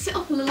just gonna set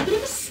up a little bit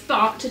of a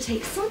spot to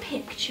take some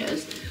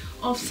pictures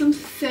of some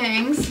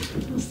things.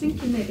 I was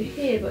thinking maybe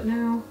here, but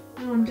now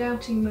I'm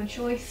doubting my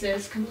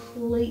choices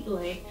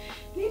completely.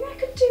 Maybe I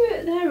could do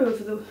it there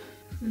over the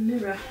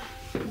mirror.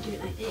 Do it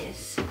like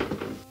this.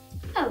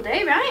 That'll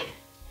do, right?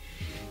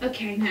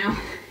 Okay, now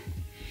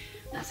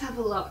let's have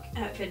a look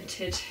at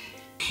Vinted.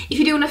 If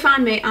you do want to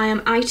find me, I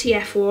am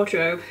ITF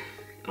Wardrobe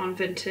on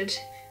Vinted.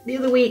 The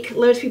other week,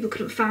 loads of people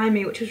couldn't find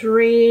me, which was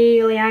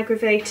really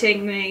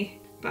aggravating me.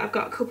 But I've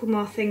got a couple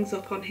more things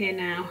up on here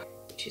now,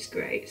 which is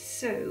great.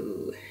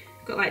 So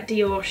I've got like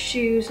Dior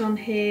shoes on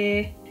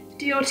here,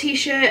 Dior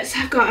t-shirts.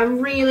 I've got a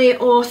really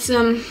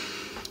awesome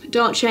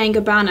Dolce &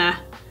 Gabbana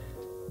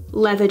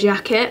leather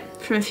jacket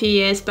from a few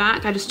years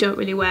back. I just don't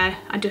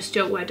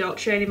wear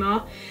Dolce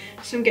anymore,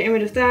 so I'm getting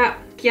rid of that.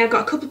 Yeah, I've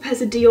got a couple of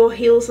pairs of Dior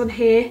heels on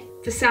here,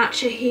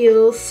 Versace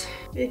heels,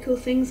 really cool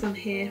things on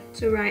here.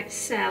 So right,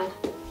 sell,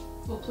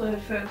 upload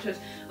photos,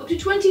 up to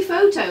 20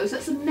 photos,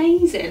 that's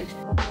amazing.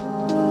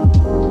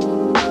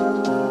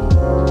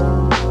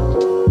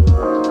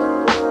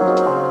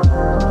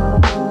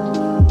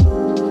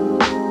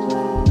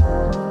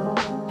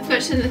 I've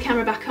got to turn the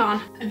camera back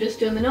on. I'm just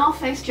doing the North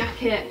Face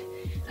jacket,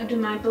 I've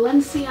done my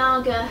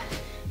Balenciaga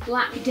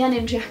black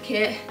denim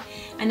jacket,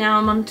 and now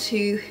I'm on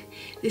to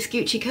this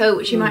Gucci coat,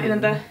 which you might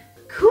remember.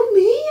 Come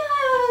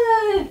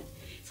here!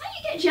 It's like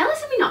you get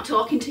jealous of me not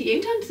talking to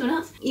you, talking to someone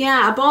else.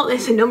 Yeah, I bought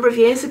this a number of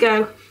years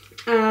ago.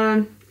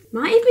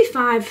 Might even be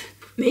 5,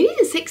 maybe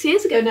even 6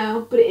 years ago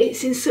now, but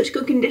it's in such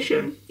good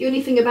condition. The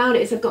only thing about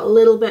it is I've got a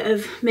little bit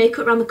of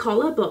makeup around the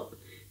collar, but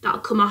that'll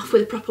come off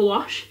with a proper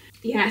wash.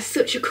 Yeah, it's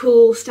such a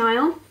cool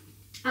style.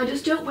 I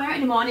just don't wear it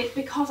anymore, and it's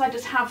because I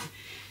just have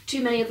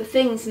too many other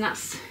things, and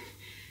that's,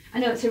 I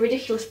know it's a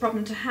ridiculous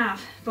problem to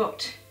have,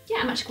 but yeah,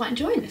 I'm actually quite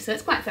enjoying this, so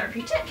it's quite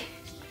therapeutic.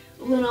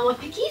 All in all, my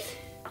pickies,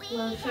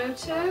 load of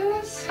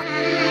photos.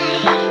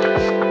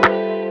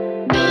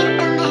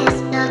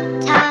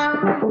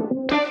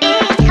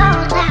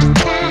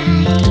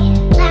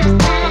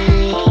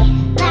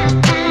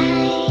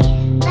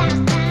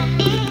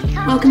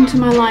 Welcome to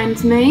my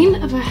lion's mane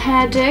of a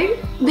hairdo.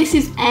 This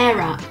is air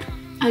wrap.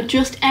 I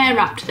just air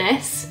wrapped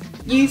this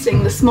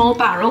using the small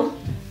barrel.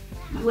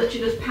 I've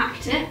literally just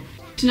packed it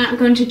Tonight I'm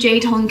going to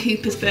Jade Holland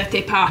Coopers'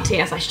 birthday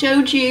party, as I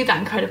showed you, that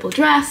incredible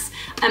dress.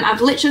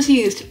 I've literally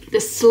used the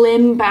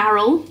slim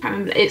barrel. I can't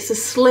remember, it's a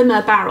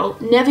slimmer barrel.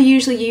 Never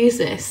usually use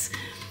this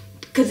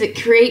because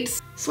it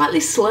creates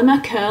slightly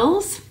slimmer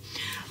curls.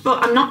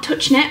 But I'm not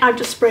touching it, I've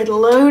just sprayed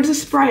loads of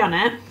spray on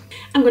it.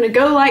 I'm gonna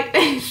go like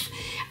this,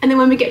 and then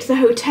when we get to the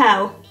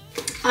hotel,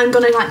 I'm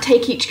gonna like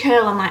take each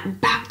curl and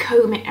like back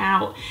comb it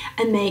out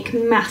and make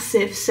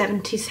massive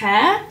 70s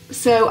hair.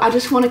 So I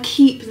just wanna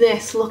keep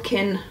this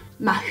looking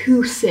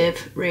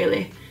mahoosive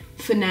really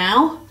for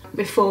now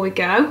before we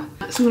go.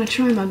 So I'm gonna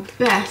try my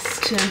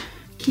best to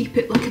keep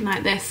it looking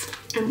like this.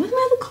 And where's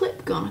my other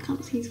clip gone? I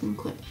can't see one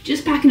clip.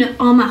 Just packing up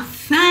all my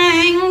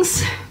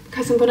things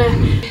because I'm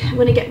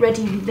gonna get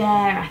ready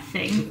there, I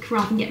think,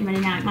 rather than getting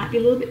ready now. It might be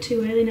a little bit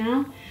too early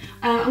now.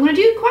 I'm gonna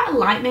do quite a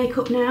light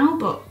makeup now,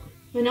 but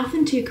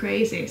nothing too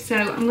crazy. So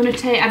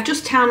I've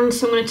just tanned,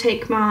 so I'm gonna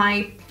take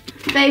my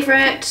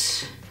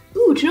favourite.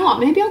 Ooh, do you know what?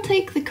 Maybe I'll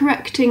take the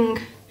correcting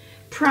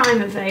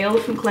primer veil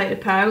from Clé de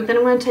Peau. Then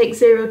I'm going to take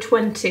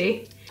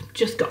 020.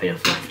 Just got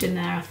enough left in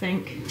there, I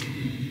think.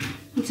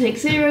 I'll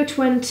take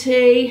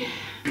 020.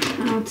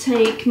 I'll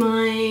take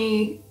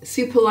my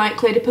super light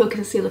Clé de Peau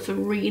concealer for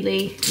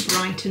really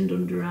brightened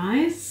under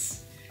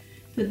eyes.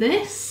 For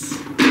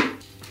this,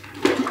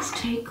 let's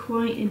take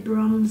quite a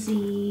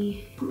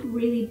bronzy,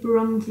 really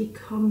bronzy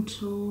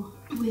contour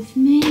with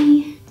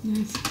me.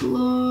 Nice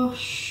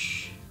blush.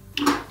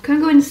 Can I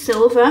go in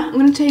silver? I'm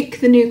going to take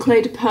the new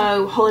Clé de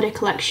Peau Holiday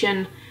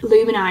Collection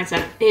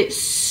Luminizer. It's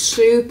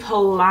super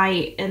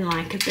light and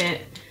like a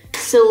bit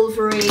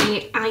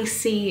silvery,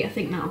 icy. I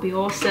think that'll be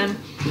awesome.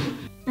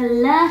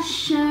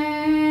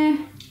 Blusher.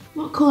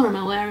 What colour am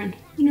I wearing?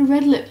 A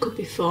red lip could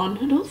be fun.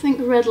 I don't think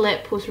the red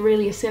lip was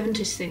really a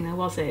 70s thing though,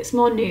 was it? It's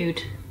more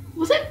nude.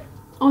 Was it?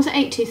 Or was it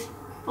 80s?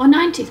 Or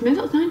 90s? Maybe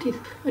that was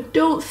 90s. I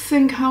don't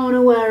think I want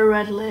to wear a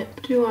red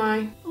lip, do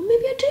I? Or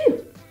maybe I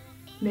do.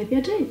 Maybe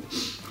I do.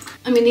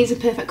 I mean, these are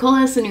perfect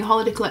colours, the new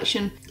Holiday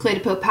Collection Clé de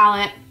Peau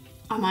palette.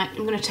 I'm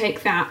going to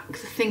take that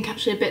because I think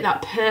actually a bit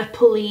that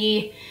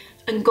purpley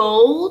and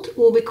gold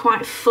will be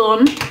quite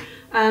fun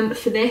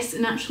for this,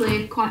 and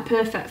actually quite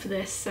perfect for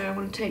this, so I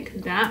want to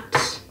take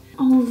that.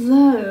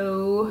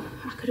 Although,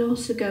 I could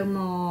also go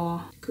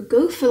more, could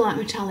go for like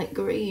metallic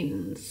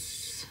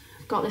greens.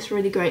 I've got this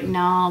really great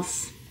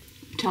NARS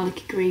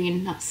metallic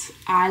green, that's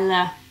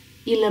Isla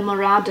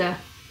Morada.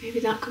 Maybe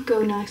that could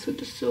go nice with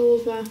the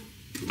silver.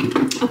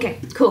 Okay,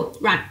 cool.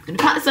 Right, I'm gonna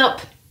pack this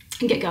up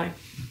and get going.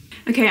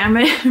 Okay, I'm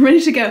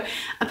ready to go.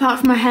 Apart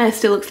from my hair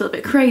still looks a little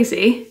bit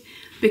crazy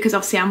because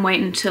obviously I'm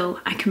waiting until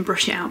I can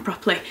brush it out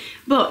properly.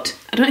 But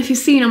I don't know if you've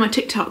seen on my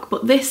TikTok,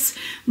 but this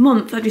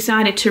month I've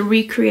decided to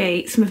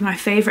recreate some of my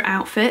favourite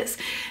outfits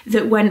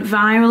that went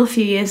viral a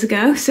few years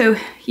ago. So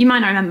you might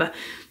not remember,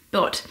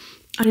 but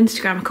on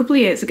Instagram a couple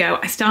of years ago,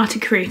 I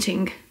started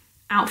creating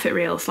outfit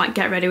reels, like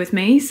get ready with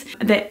me's.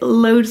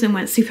 Loads of them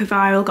went super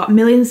viral, got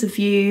millions of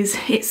views.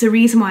 It's the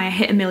reason why I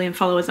hit 1 million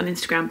followers on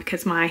Instagram,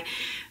 because my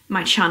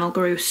channel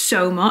grew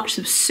so much.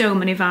 There were so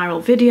many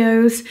viral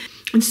videos.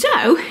 And so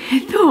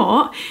I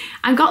thought,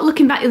 I got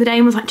looking back the other day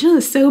and was like, do you know,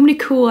 there's so many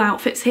cool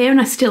outfits here and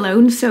I still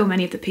own so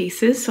many of the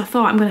pieces. So I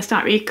thought I'm going to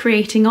start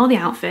recreating all the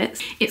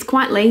outfits. It's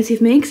quite lazy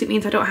of me because it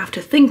means I don't have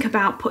to think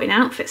about putting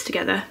outfits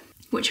together,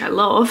 which I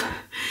love.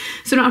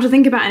 So I don't have to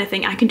think about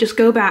anything. I can just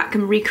go back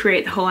and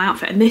recreate the whole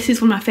outfit. And this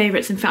is one of my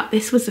favourites. In fact,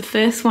 this was the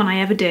first one I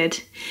ever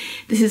did.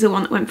 This is the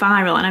one that went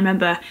viral. And I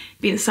remember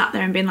being sat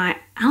there and being like,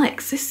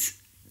 Alex,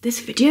 this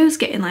video's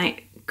getting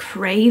like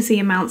crazy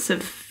amounts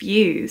of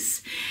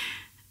views.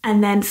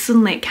 And then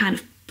suddenly it kind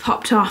of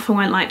popped off and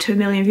went like to 1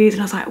 million views.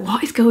 And I was like,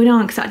 what is going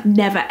on? Because that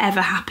never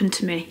ever happened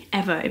to me,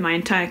 ever in my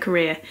entire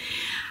career.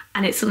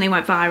 And it suddenly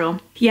went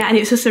viral. Yeah, and it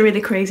was just a really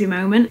crazy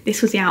moment.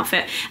 This was the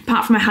outfit.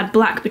 Apart from I had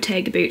black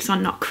Bottega boots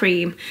on, not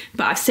cream,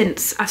 but I've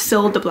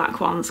sold the black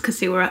ones because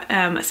they were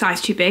a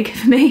size too big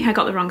for me. I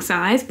got the wrong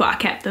size, but I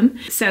kept them.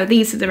 So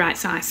these are the right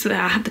size, so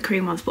I had the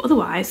cream ones, but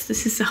otherwise,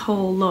 this is the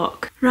whole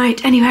look.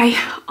 Right, anyway,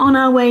 on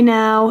our way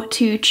now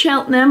to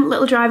Cheltenham,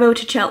 little drive over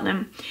to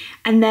Cheltenham.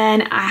 And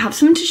then I have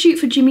something to shoot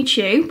for Jimmy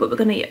Choo, but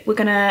we're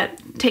gonna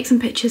take some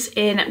pictures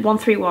in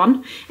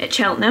 131 at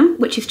Cheltenham,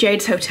 which is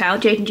Jade's hotel,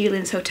 Jade and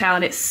Julian's hotel,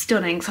 and it's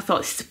stunning. So I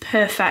thought this is a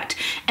perfect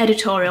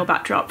editorial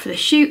backdrop for the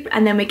shoot.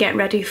 And then we get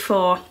ready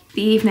for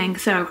the evening,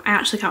 so I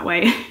actually can't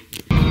wait.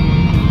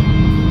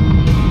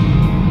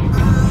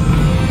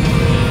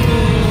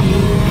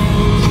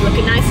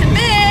 Looking nice and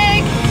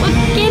big,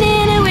 looking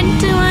in a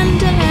winter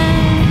wonderland.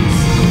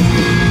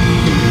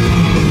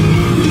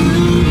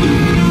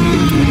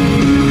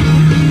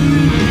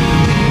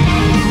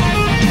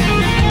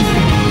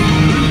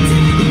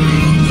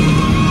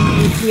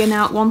 We are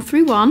now at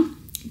 131,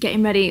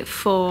 getting ready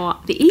for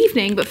the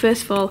evening, but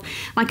first of all,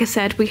 like I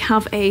said, we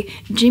have a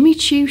Jimmy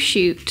Choo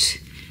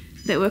shoot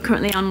that we're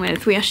currently on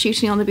with. We are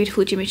shooting on the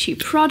beautiful Jimmy Choo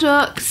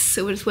products,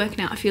 so we're just working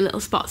out a few little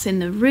spots in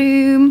the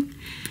room,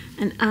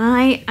 and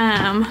I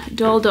am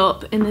dolled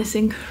up in this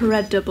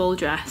incredible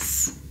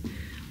dress.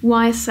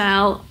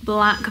 YSL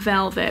black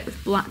velvet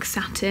with black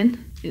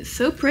satin. It's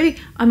so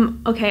pretty.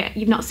 Okay,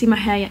 you've not seen my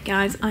hair yet,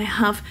 guys. I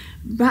have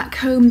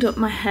back-combed up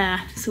my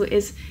hair, so it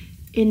is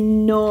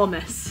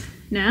enormous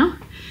now.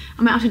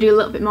 I might have to do a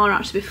little bit more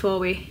actually before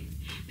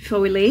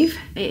we leave.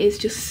 It is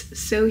just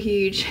so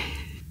huge.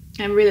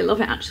 I really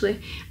love it actually.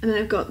 And then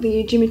I've got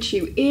the Jimmy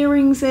Choo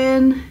earrings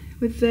in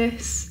with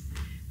this,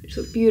 which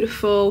look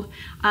beautiful.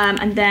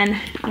 And then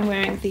I'm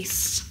wearing these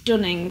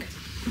stunning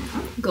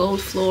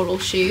gold floral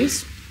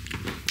shoes.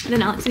 And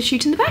then Alex is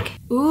shooting the bag.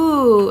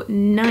 Ooh,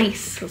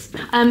 nice.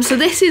 So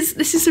this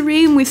is the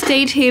room. We've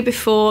stayed here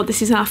before.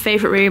 This is our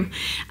favourite room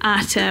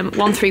at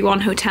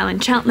 131 Hotel in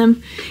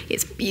Cheltenham.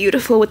 It's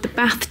beautiful with the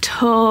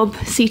bathtub,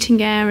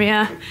 seating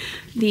area.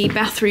 The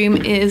bathroom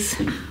is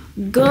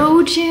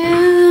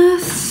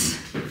gorgeous.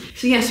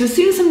 So yeah, so as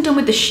soon as I'm done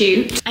with the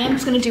shoot, I am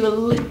just going to do a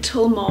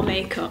little more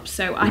makeup.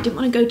 So I didn't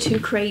want to go too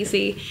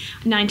crazy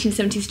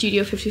 1970s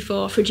Studio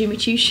 54 for a Jimmy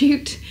Choo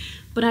shoot.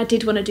 But I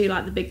did want to do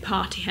like the big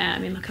party hair. I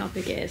mean, look how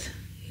big it is.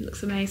 It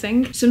looks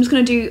amazing. So I'm just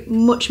going to do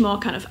much more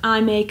kind of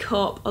eye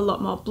makeup, a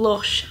lot more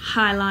blush,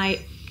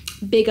 highlight,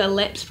 bigger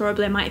lips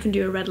probably. I might even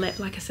do a red lip,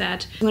 like I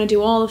said. I'm going to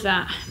do all of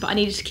that, but I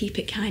needed to keep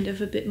it kind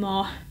of a bit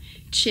more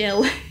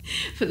chill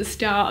for the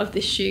start of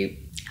this shoot.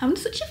 Having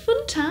such a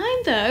fun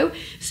time though.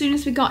 As soon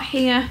as we got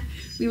here,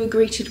 we were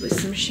greeted with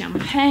some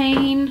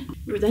champagne.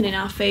 We were then in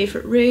our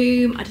favourite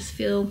room. I just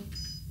feel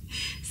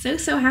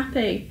so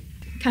happy.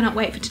 Cannot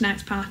wait for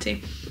tonight's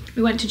party.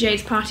 We went to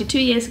Jade's party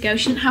 2 years ago.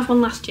 She didn't have one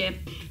last year,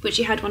 but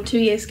she had one 2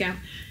 years ago.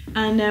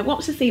 And what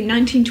was the theme?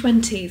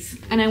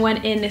 1920s. And I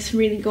went in this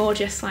really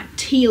gorgeous, like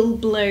teal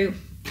blue,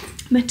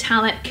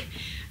 metallic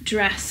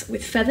dress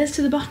with feathers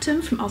to the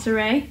bottom from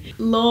Ozare.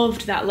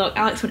 Loved that look.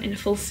 Alex went in a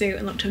full suit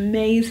and looked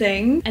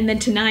amazing. And then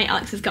tonight,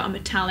 Alex has got a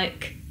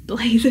metallic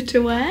blazer to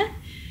wear.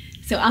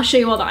 So I'll show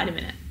you all that in a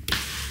minute.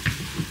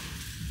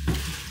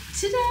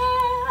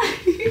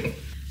 Ta-da!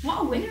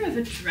 What a winner of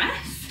a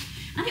dress.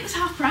 And it was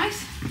half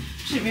price.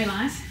 I didn't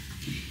realise.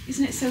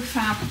 Isn't it so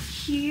fab?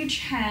 Huge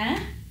hair.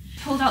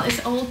 Pulled out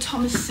this old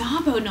Thomas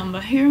Sabo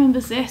number. Who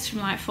remembers this from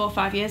like 4 or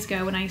 5 years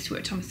ago when I used to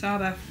work at Thomas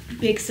Sabo?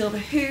 Big silver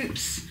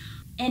hoops.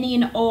 Any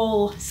and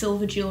all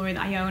silver jewellery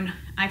that I own.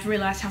 I've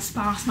realised how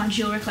sparse my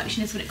jewellery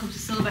collection is when it comes to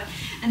silver.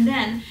 And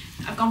then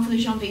I've gone for the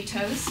Jean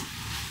Vitos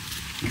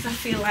because I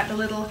feel like the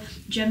little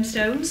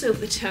gemstones over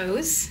the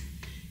toes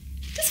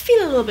just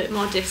feel a little bit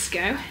more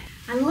disco.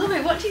 I love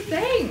it. What do you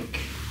think?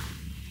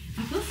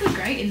 I feel so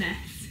great in this.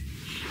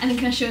 And then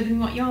can I show them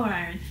what you're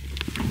wearing?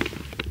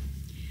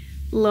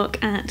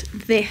 Look at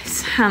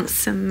this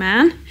handsome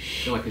man. I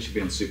feel like I should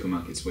be on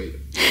Supermarket Sweep.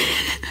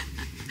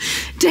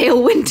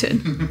 Dale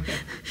Winton.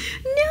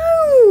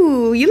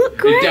 No, you look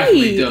great. It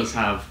definitely does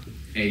have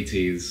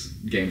 80s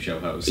game show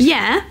host.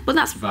 Yeah, but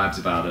that's vibes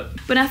about it.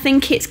 But I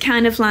think it's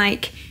kind of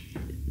like,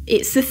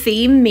 it's the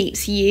theme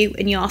meets you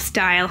and your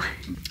style.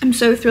 I'm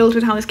so thrilled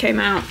with how this came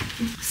out.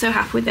 So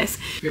happy with this.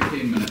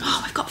 15 minutes.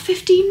 Oh, we've got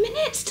 15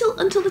 minutes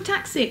until the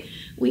taxi.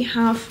 We've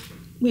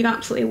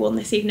absolutely won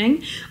this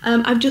evening.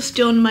 I've just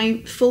done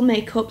my full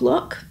makeup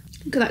look.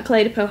 Look at that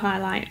Clé de Peau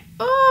highlight.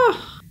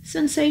 Oh,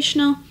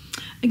 sensational.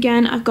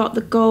 Again, I've got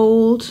the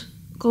gold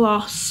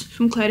gloss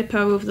from Clé de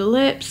Peau over the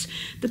lips,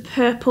 the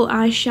purple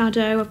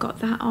eyeshadow, I've got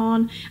that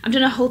on. I've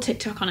done a whole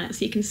TikTok on it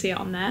so you can see it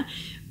on there.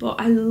 But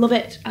I love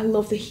it. I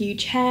love the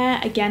huge hair.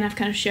 Again, I've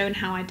kind of shown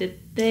how I did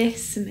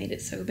this and made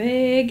it so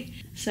big.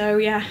 So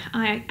yeah,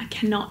 I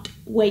cannot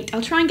wait.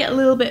 I'll try and get a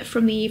little bit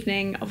from the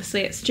evening.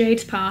 Obviously it's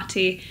Jade's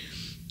party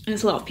and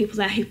there's a lot of people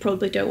there who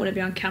probably don't want to be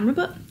on camera,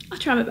 but I'll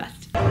try my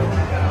best.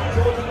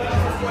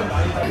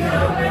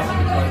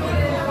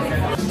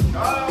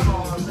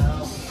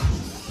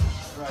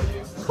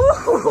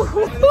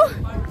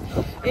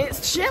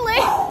 It's chilly.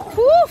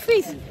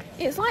 Woofies.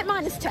 It's like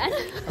 -10.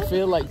 I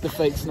feel like the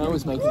fake snow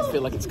is making it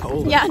feel like it's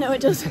cold. Yeah, I know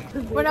it does.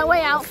 We're on our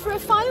way out for a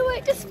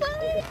firework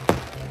display.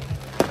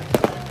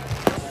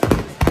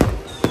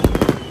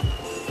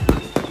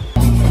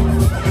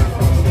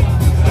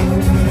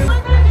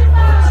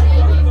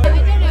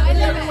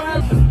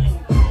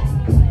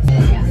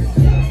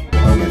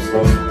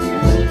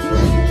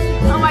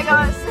 Oh my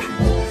gosh.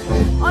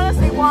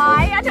 Honestly,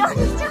 why? I don't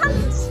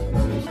understand.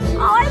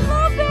 Oh, I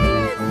love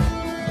it.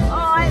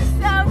 Oh, it's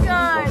so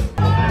good.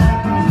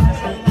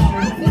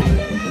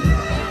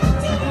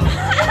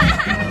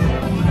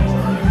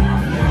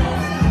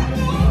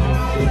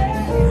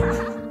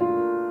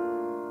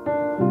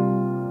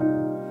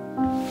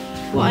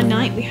 What a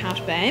night we had,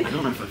 babe. I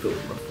don't know if I feel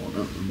rough or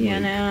not. Yeah,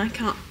 no, I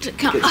can't.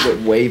 It's a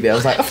bit wavy. I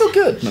was like, I feel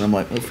good. And I'm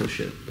like, I feel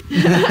shit.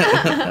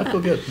 I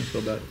feel good. I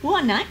feel bad.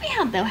 What a night we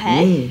had though,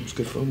 hey? It was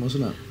good fun,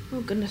 wasn't it?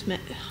 Oh goodness me.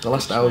 The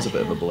last hour was a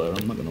bit of a blur,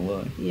 I'm not going to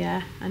lie.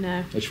 Yeah, I know.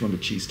 I just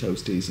remember cheese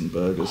toasties and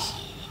burgers.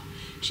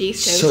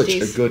 Cheese toasties.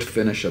 Such a good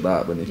finish of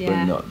that when you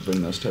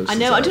bring those toasties I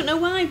know, out. I don't know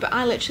why, but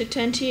I literally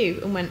turned to you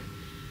and went,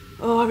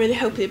 oh, I really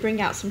hope they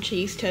bring out some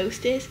cheese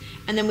toasties.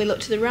 And then we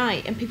looked to the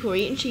right and people were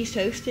eating cheese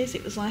toasties.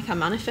 It was like I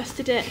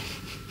manifested it.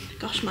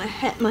 Gosh, my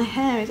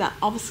hair is at,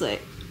 obviously,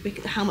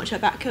 how much I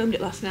backcombed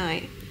it last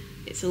night.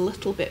 It's a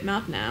little bit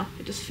mad now.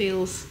 It just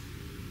feels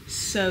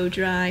so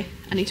dry.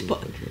 I need to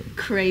put a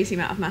crazy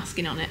amount of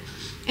masking on it.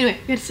 Anyway,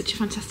 we had such a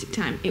fantastic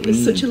time. It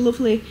was such a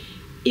lovely,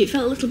 it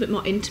felt a little bit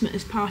more intimate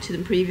as party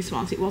than previous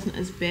ones. It wasn't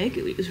as big.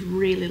 It was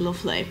really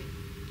lovely.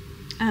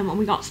 And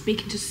we got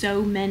speaking to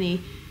so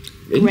many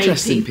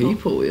Interesting great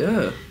people,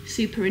 yeah.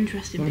 Super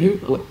interesting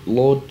people.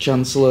 Lord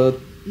Chancellor.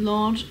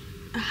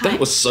 That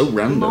was so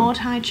random. Lord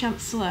High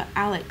Chancellor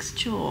Alex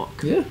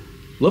Chalk. Yeah.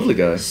 Lovely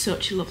guy.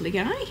 Such a lovely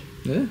guy.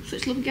 Yeah.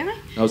 Such a lovely guy.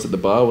 I was at the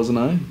bar, wasn't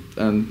I?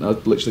 And I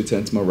literally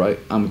turned to my right.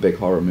 I'm a big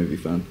horror movie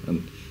fan.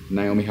 And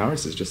Naomi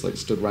Harris is just like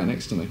stood right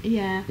next to me.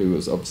 Yeah. Who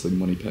was obviously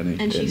Moneypenny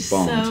and in she's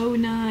Bond. So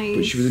nice.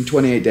 But she was in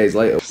 28 Days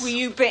Later. Were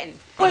you bitten?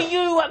 Were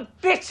you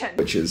bitten?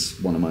 Which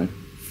is one of my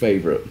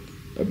favourite,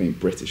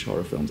 British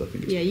horror films, I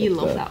think. It's you up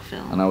love there. that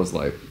film. And I was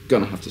like,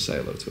 gonna have to say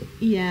hello to her.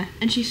 Yeah,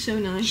 and she's so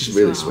nice. She's as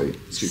really well.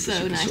 sweet.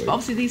 Super nice. sweet. But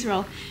obviously these are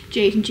all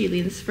Jade and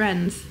Julian's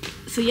friends.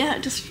 So yeah,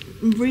 just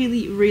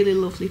really, really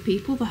lovely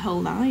people the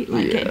whole night.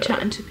 Like getting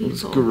chatting to people.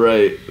 It was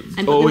great.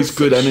 And always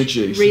good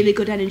energy. Really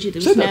good energy. There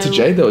was said that to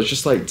Jade though. It's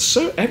just like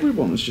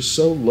everyone was just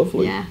so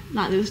lovely. Yeah,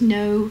 like there was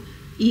no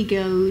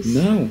egos.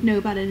 No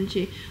bad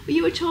energy. Well,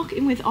 you were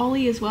talking with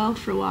Ollie as well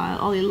for a while.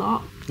 Ollie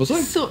Lott. Was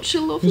I? Such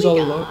a lovely Who's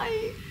Ollie guy. Lott?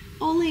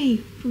 Ollie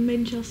from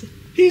Made in Chelsea.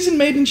 He's in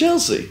Made in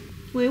Chelsea.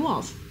 Well, he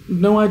was.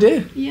 No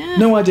idea. Yeah.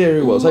 No idea who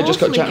he was. I just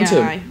got Lovely chatting to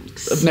guy. him.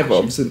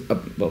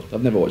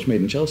 I've never watched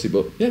Made in Chelsea,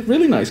 but yeah,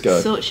 really nice guy.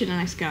 Such a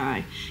nice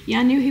guy. Yeah,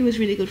 I knew he was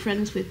really good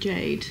friends with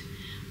Jade,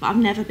 but I've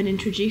never been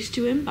introduced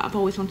to him, but I've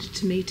always wanted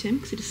to meet him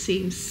because he just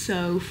seems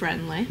so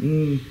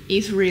friendly.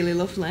 He's really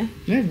lovely.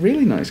 Yeah,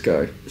 really nice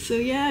guy. So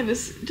yeah, it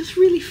was just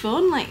really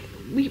fun. Like,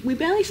 we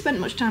barely spent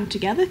much time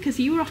together because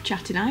you were off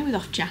chatting, I was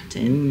off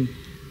chatting.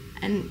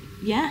 And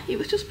yeah, it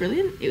was just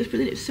brilliant. It was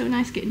brilliant. It was so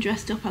nice getting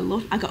dressed up.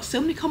 I got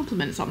so many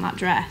compliments on that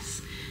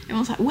dress.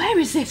 Everyone's like, where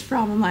is this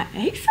from? I'm like,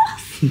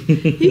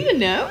 ASOS? You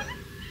know?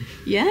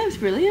 Yeah, it was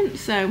brilliant.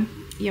 So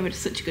yeah, we had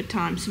such a good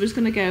time. So we're just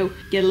gonna go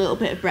get a little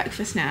bit of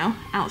breakfast now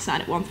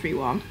outside at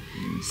 131.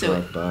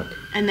 Drive back.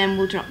 And then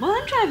we'll drop. Well,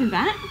 I'm driving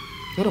back.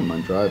 I don't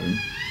mind driving.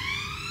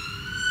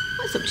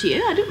 Well, it's up to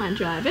you. I don't mind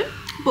driving.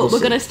 But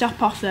we're gonna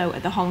stop off though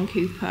at the Holland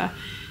Cooper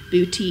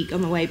boutique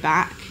on the way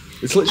back.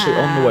 It's literally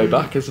on the way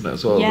back, isn't it,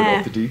 as well, yeah,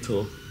 without the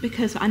detour.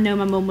 Because I know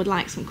my mum would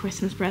like some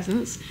Christmas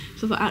presents,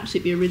 so I thought actually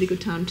it'd be a really good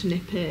time to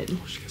nip in.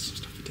 Oh, she gets some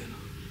stuff for dinner.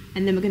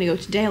 And then we're going to go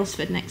to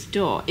Dalesford next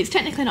door. It's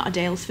technically not a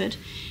Dalesford,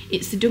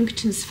 it's the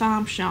Dunkerton's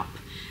farm shop,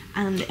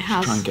 and it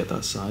has... Try and get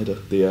that cider,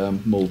 the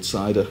mulled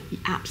cider.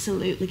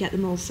 Absolutely, get the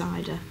mulled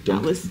cider.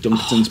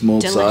 Dunkerton's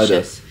mulled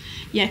delicious. cider.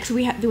 Yeah,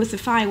 because there was the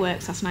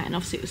fireworks last night, and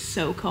obviously it was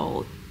so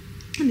cold.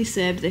 And they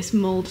served this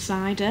mulled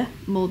cider,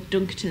 mulled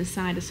Dunkerton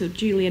cider. So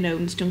Julian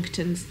owns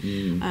Dunkerton's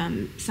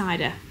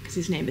cider because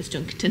his name is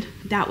Dunkerton.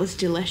 That was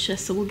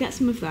delicious. So we'll get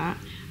some of that.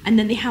 And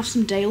then they have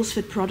some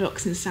Dalesford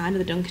products inside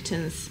of the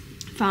Dunkerton's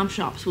farm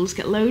shop. So we'll just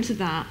get loads of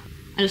that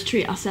and just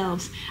treat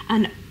ourselves.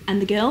 And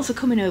the girls are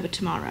coming over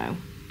tomorrow.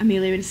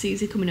 Amelia and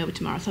Susie coming over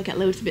tomorrow. So I'll get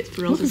loads of bits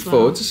for us Looking as well. Looking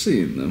forward to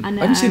seeing them. I know.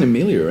 I haven't seen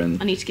Amelia in...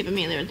 I need to give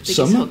Amelia the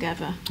biggest hug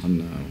ever. I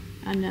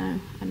know.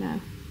 I know.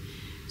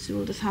 So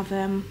we'll just have...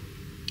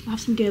 We'll have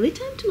some girly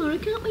time tomorrow,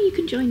 can't we? You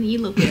can join me. You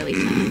love girly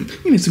time.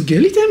 We need some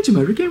girly time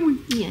tomorrow, can't we?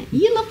 Yeah,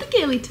 you love the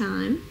girly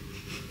time.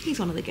 He's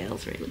one of the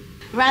girls, really.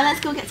 Right,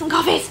 let's go get some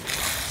coffees.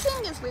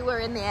 Seeing as we were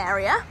in the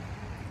area,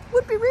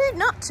 would be rude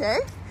not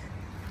to.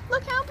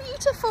 Look how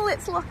beautiful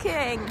it's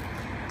looking.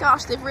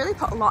 Gosh, they've really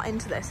put a lot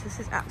into this. This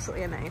is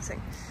absolutely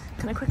amazing.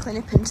 Can I quickly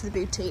nip into the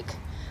boutique?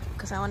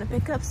 Because I want to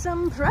pick up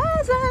some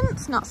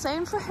presents. Not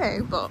saying for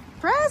who, but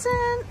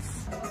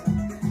presents.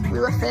 We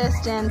were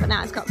first in, but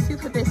now it's got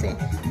super busy.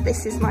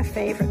 This is my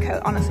favourite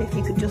coat. Honestly, if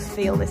you could just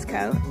feel this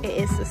coat, it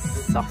is the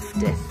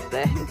softest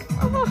thing.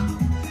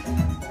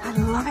 Oh, I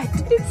love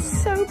it.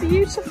 It's so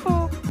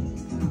beautiful.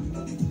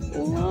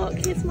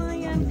 Look, here's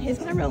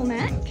my roll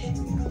neck.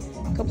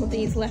 A couple of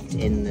these left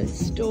in the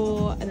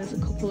store, and there's a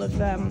couple of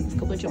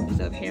jumpers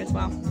over here as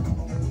well.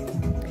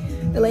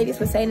 The ladies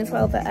were saying as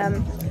well that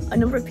a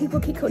number of people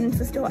keep coming into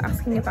the store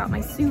asking about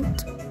my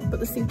suit, but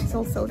the suit is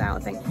all sold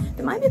out, I think.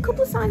 There might be a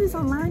couple of sizes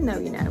online though,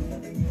 you know.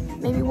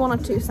 Maybe 1 or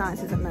 2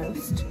 sizes at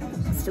most.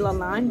 Still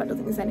online, but I don't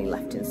think there's any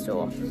left in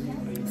store.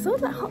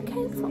 Sold like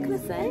hotcakes, what can I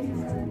say?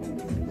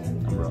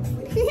 I'm rough.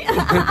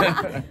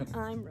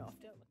 I'm rough.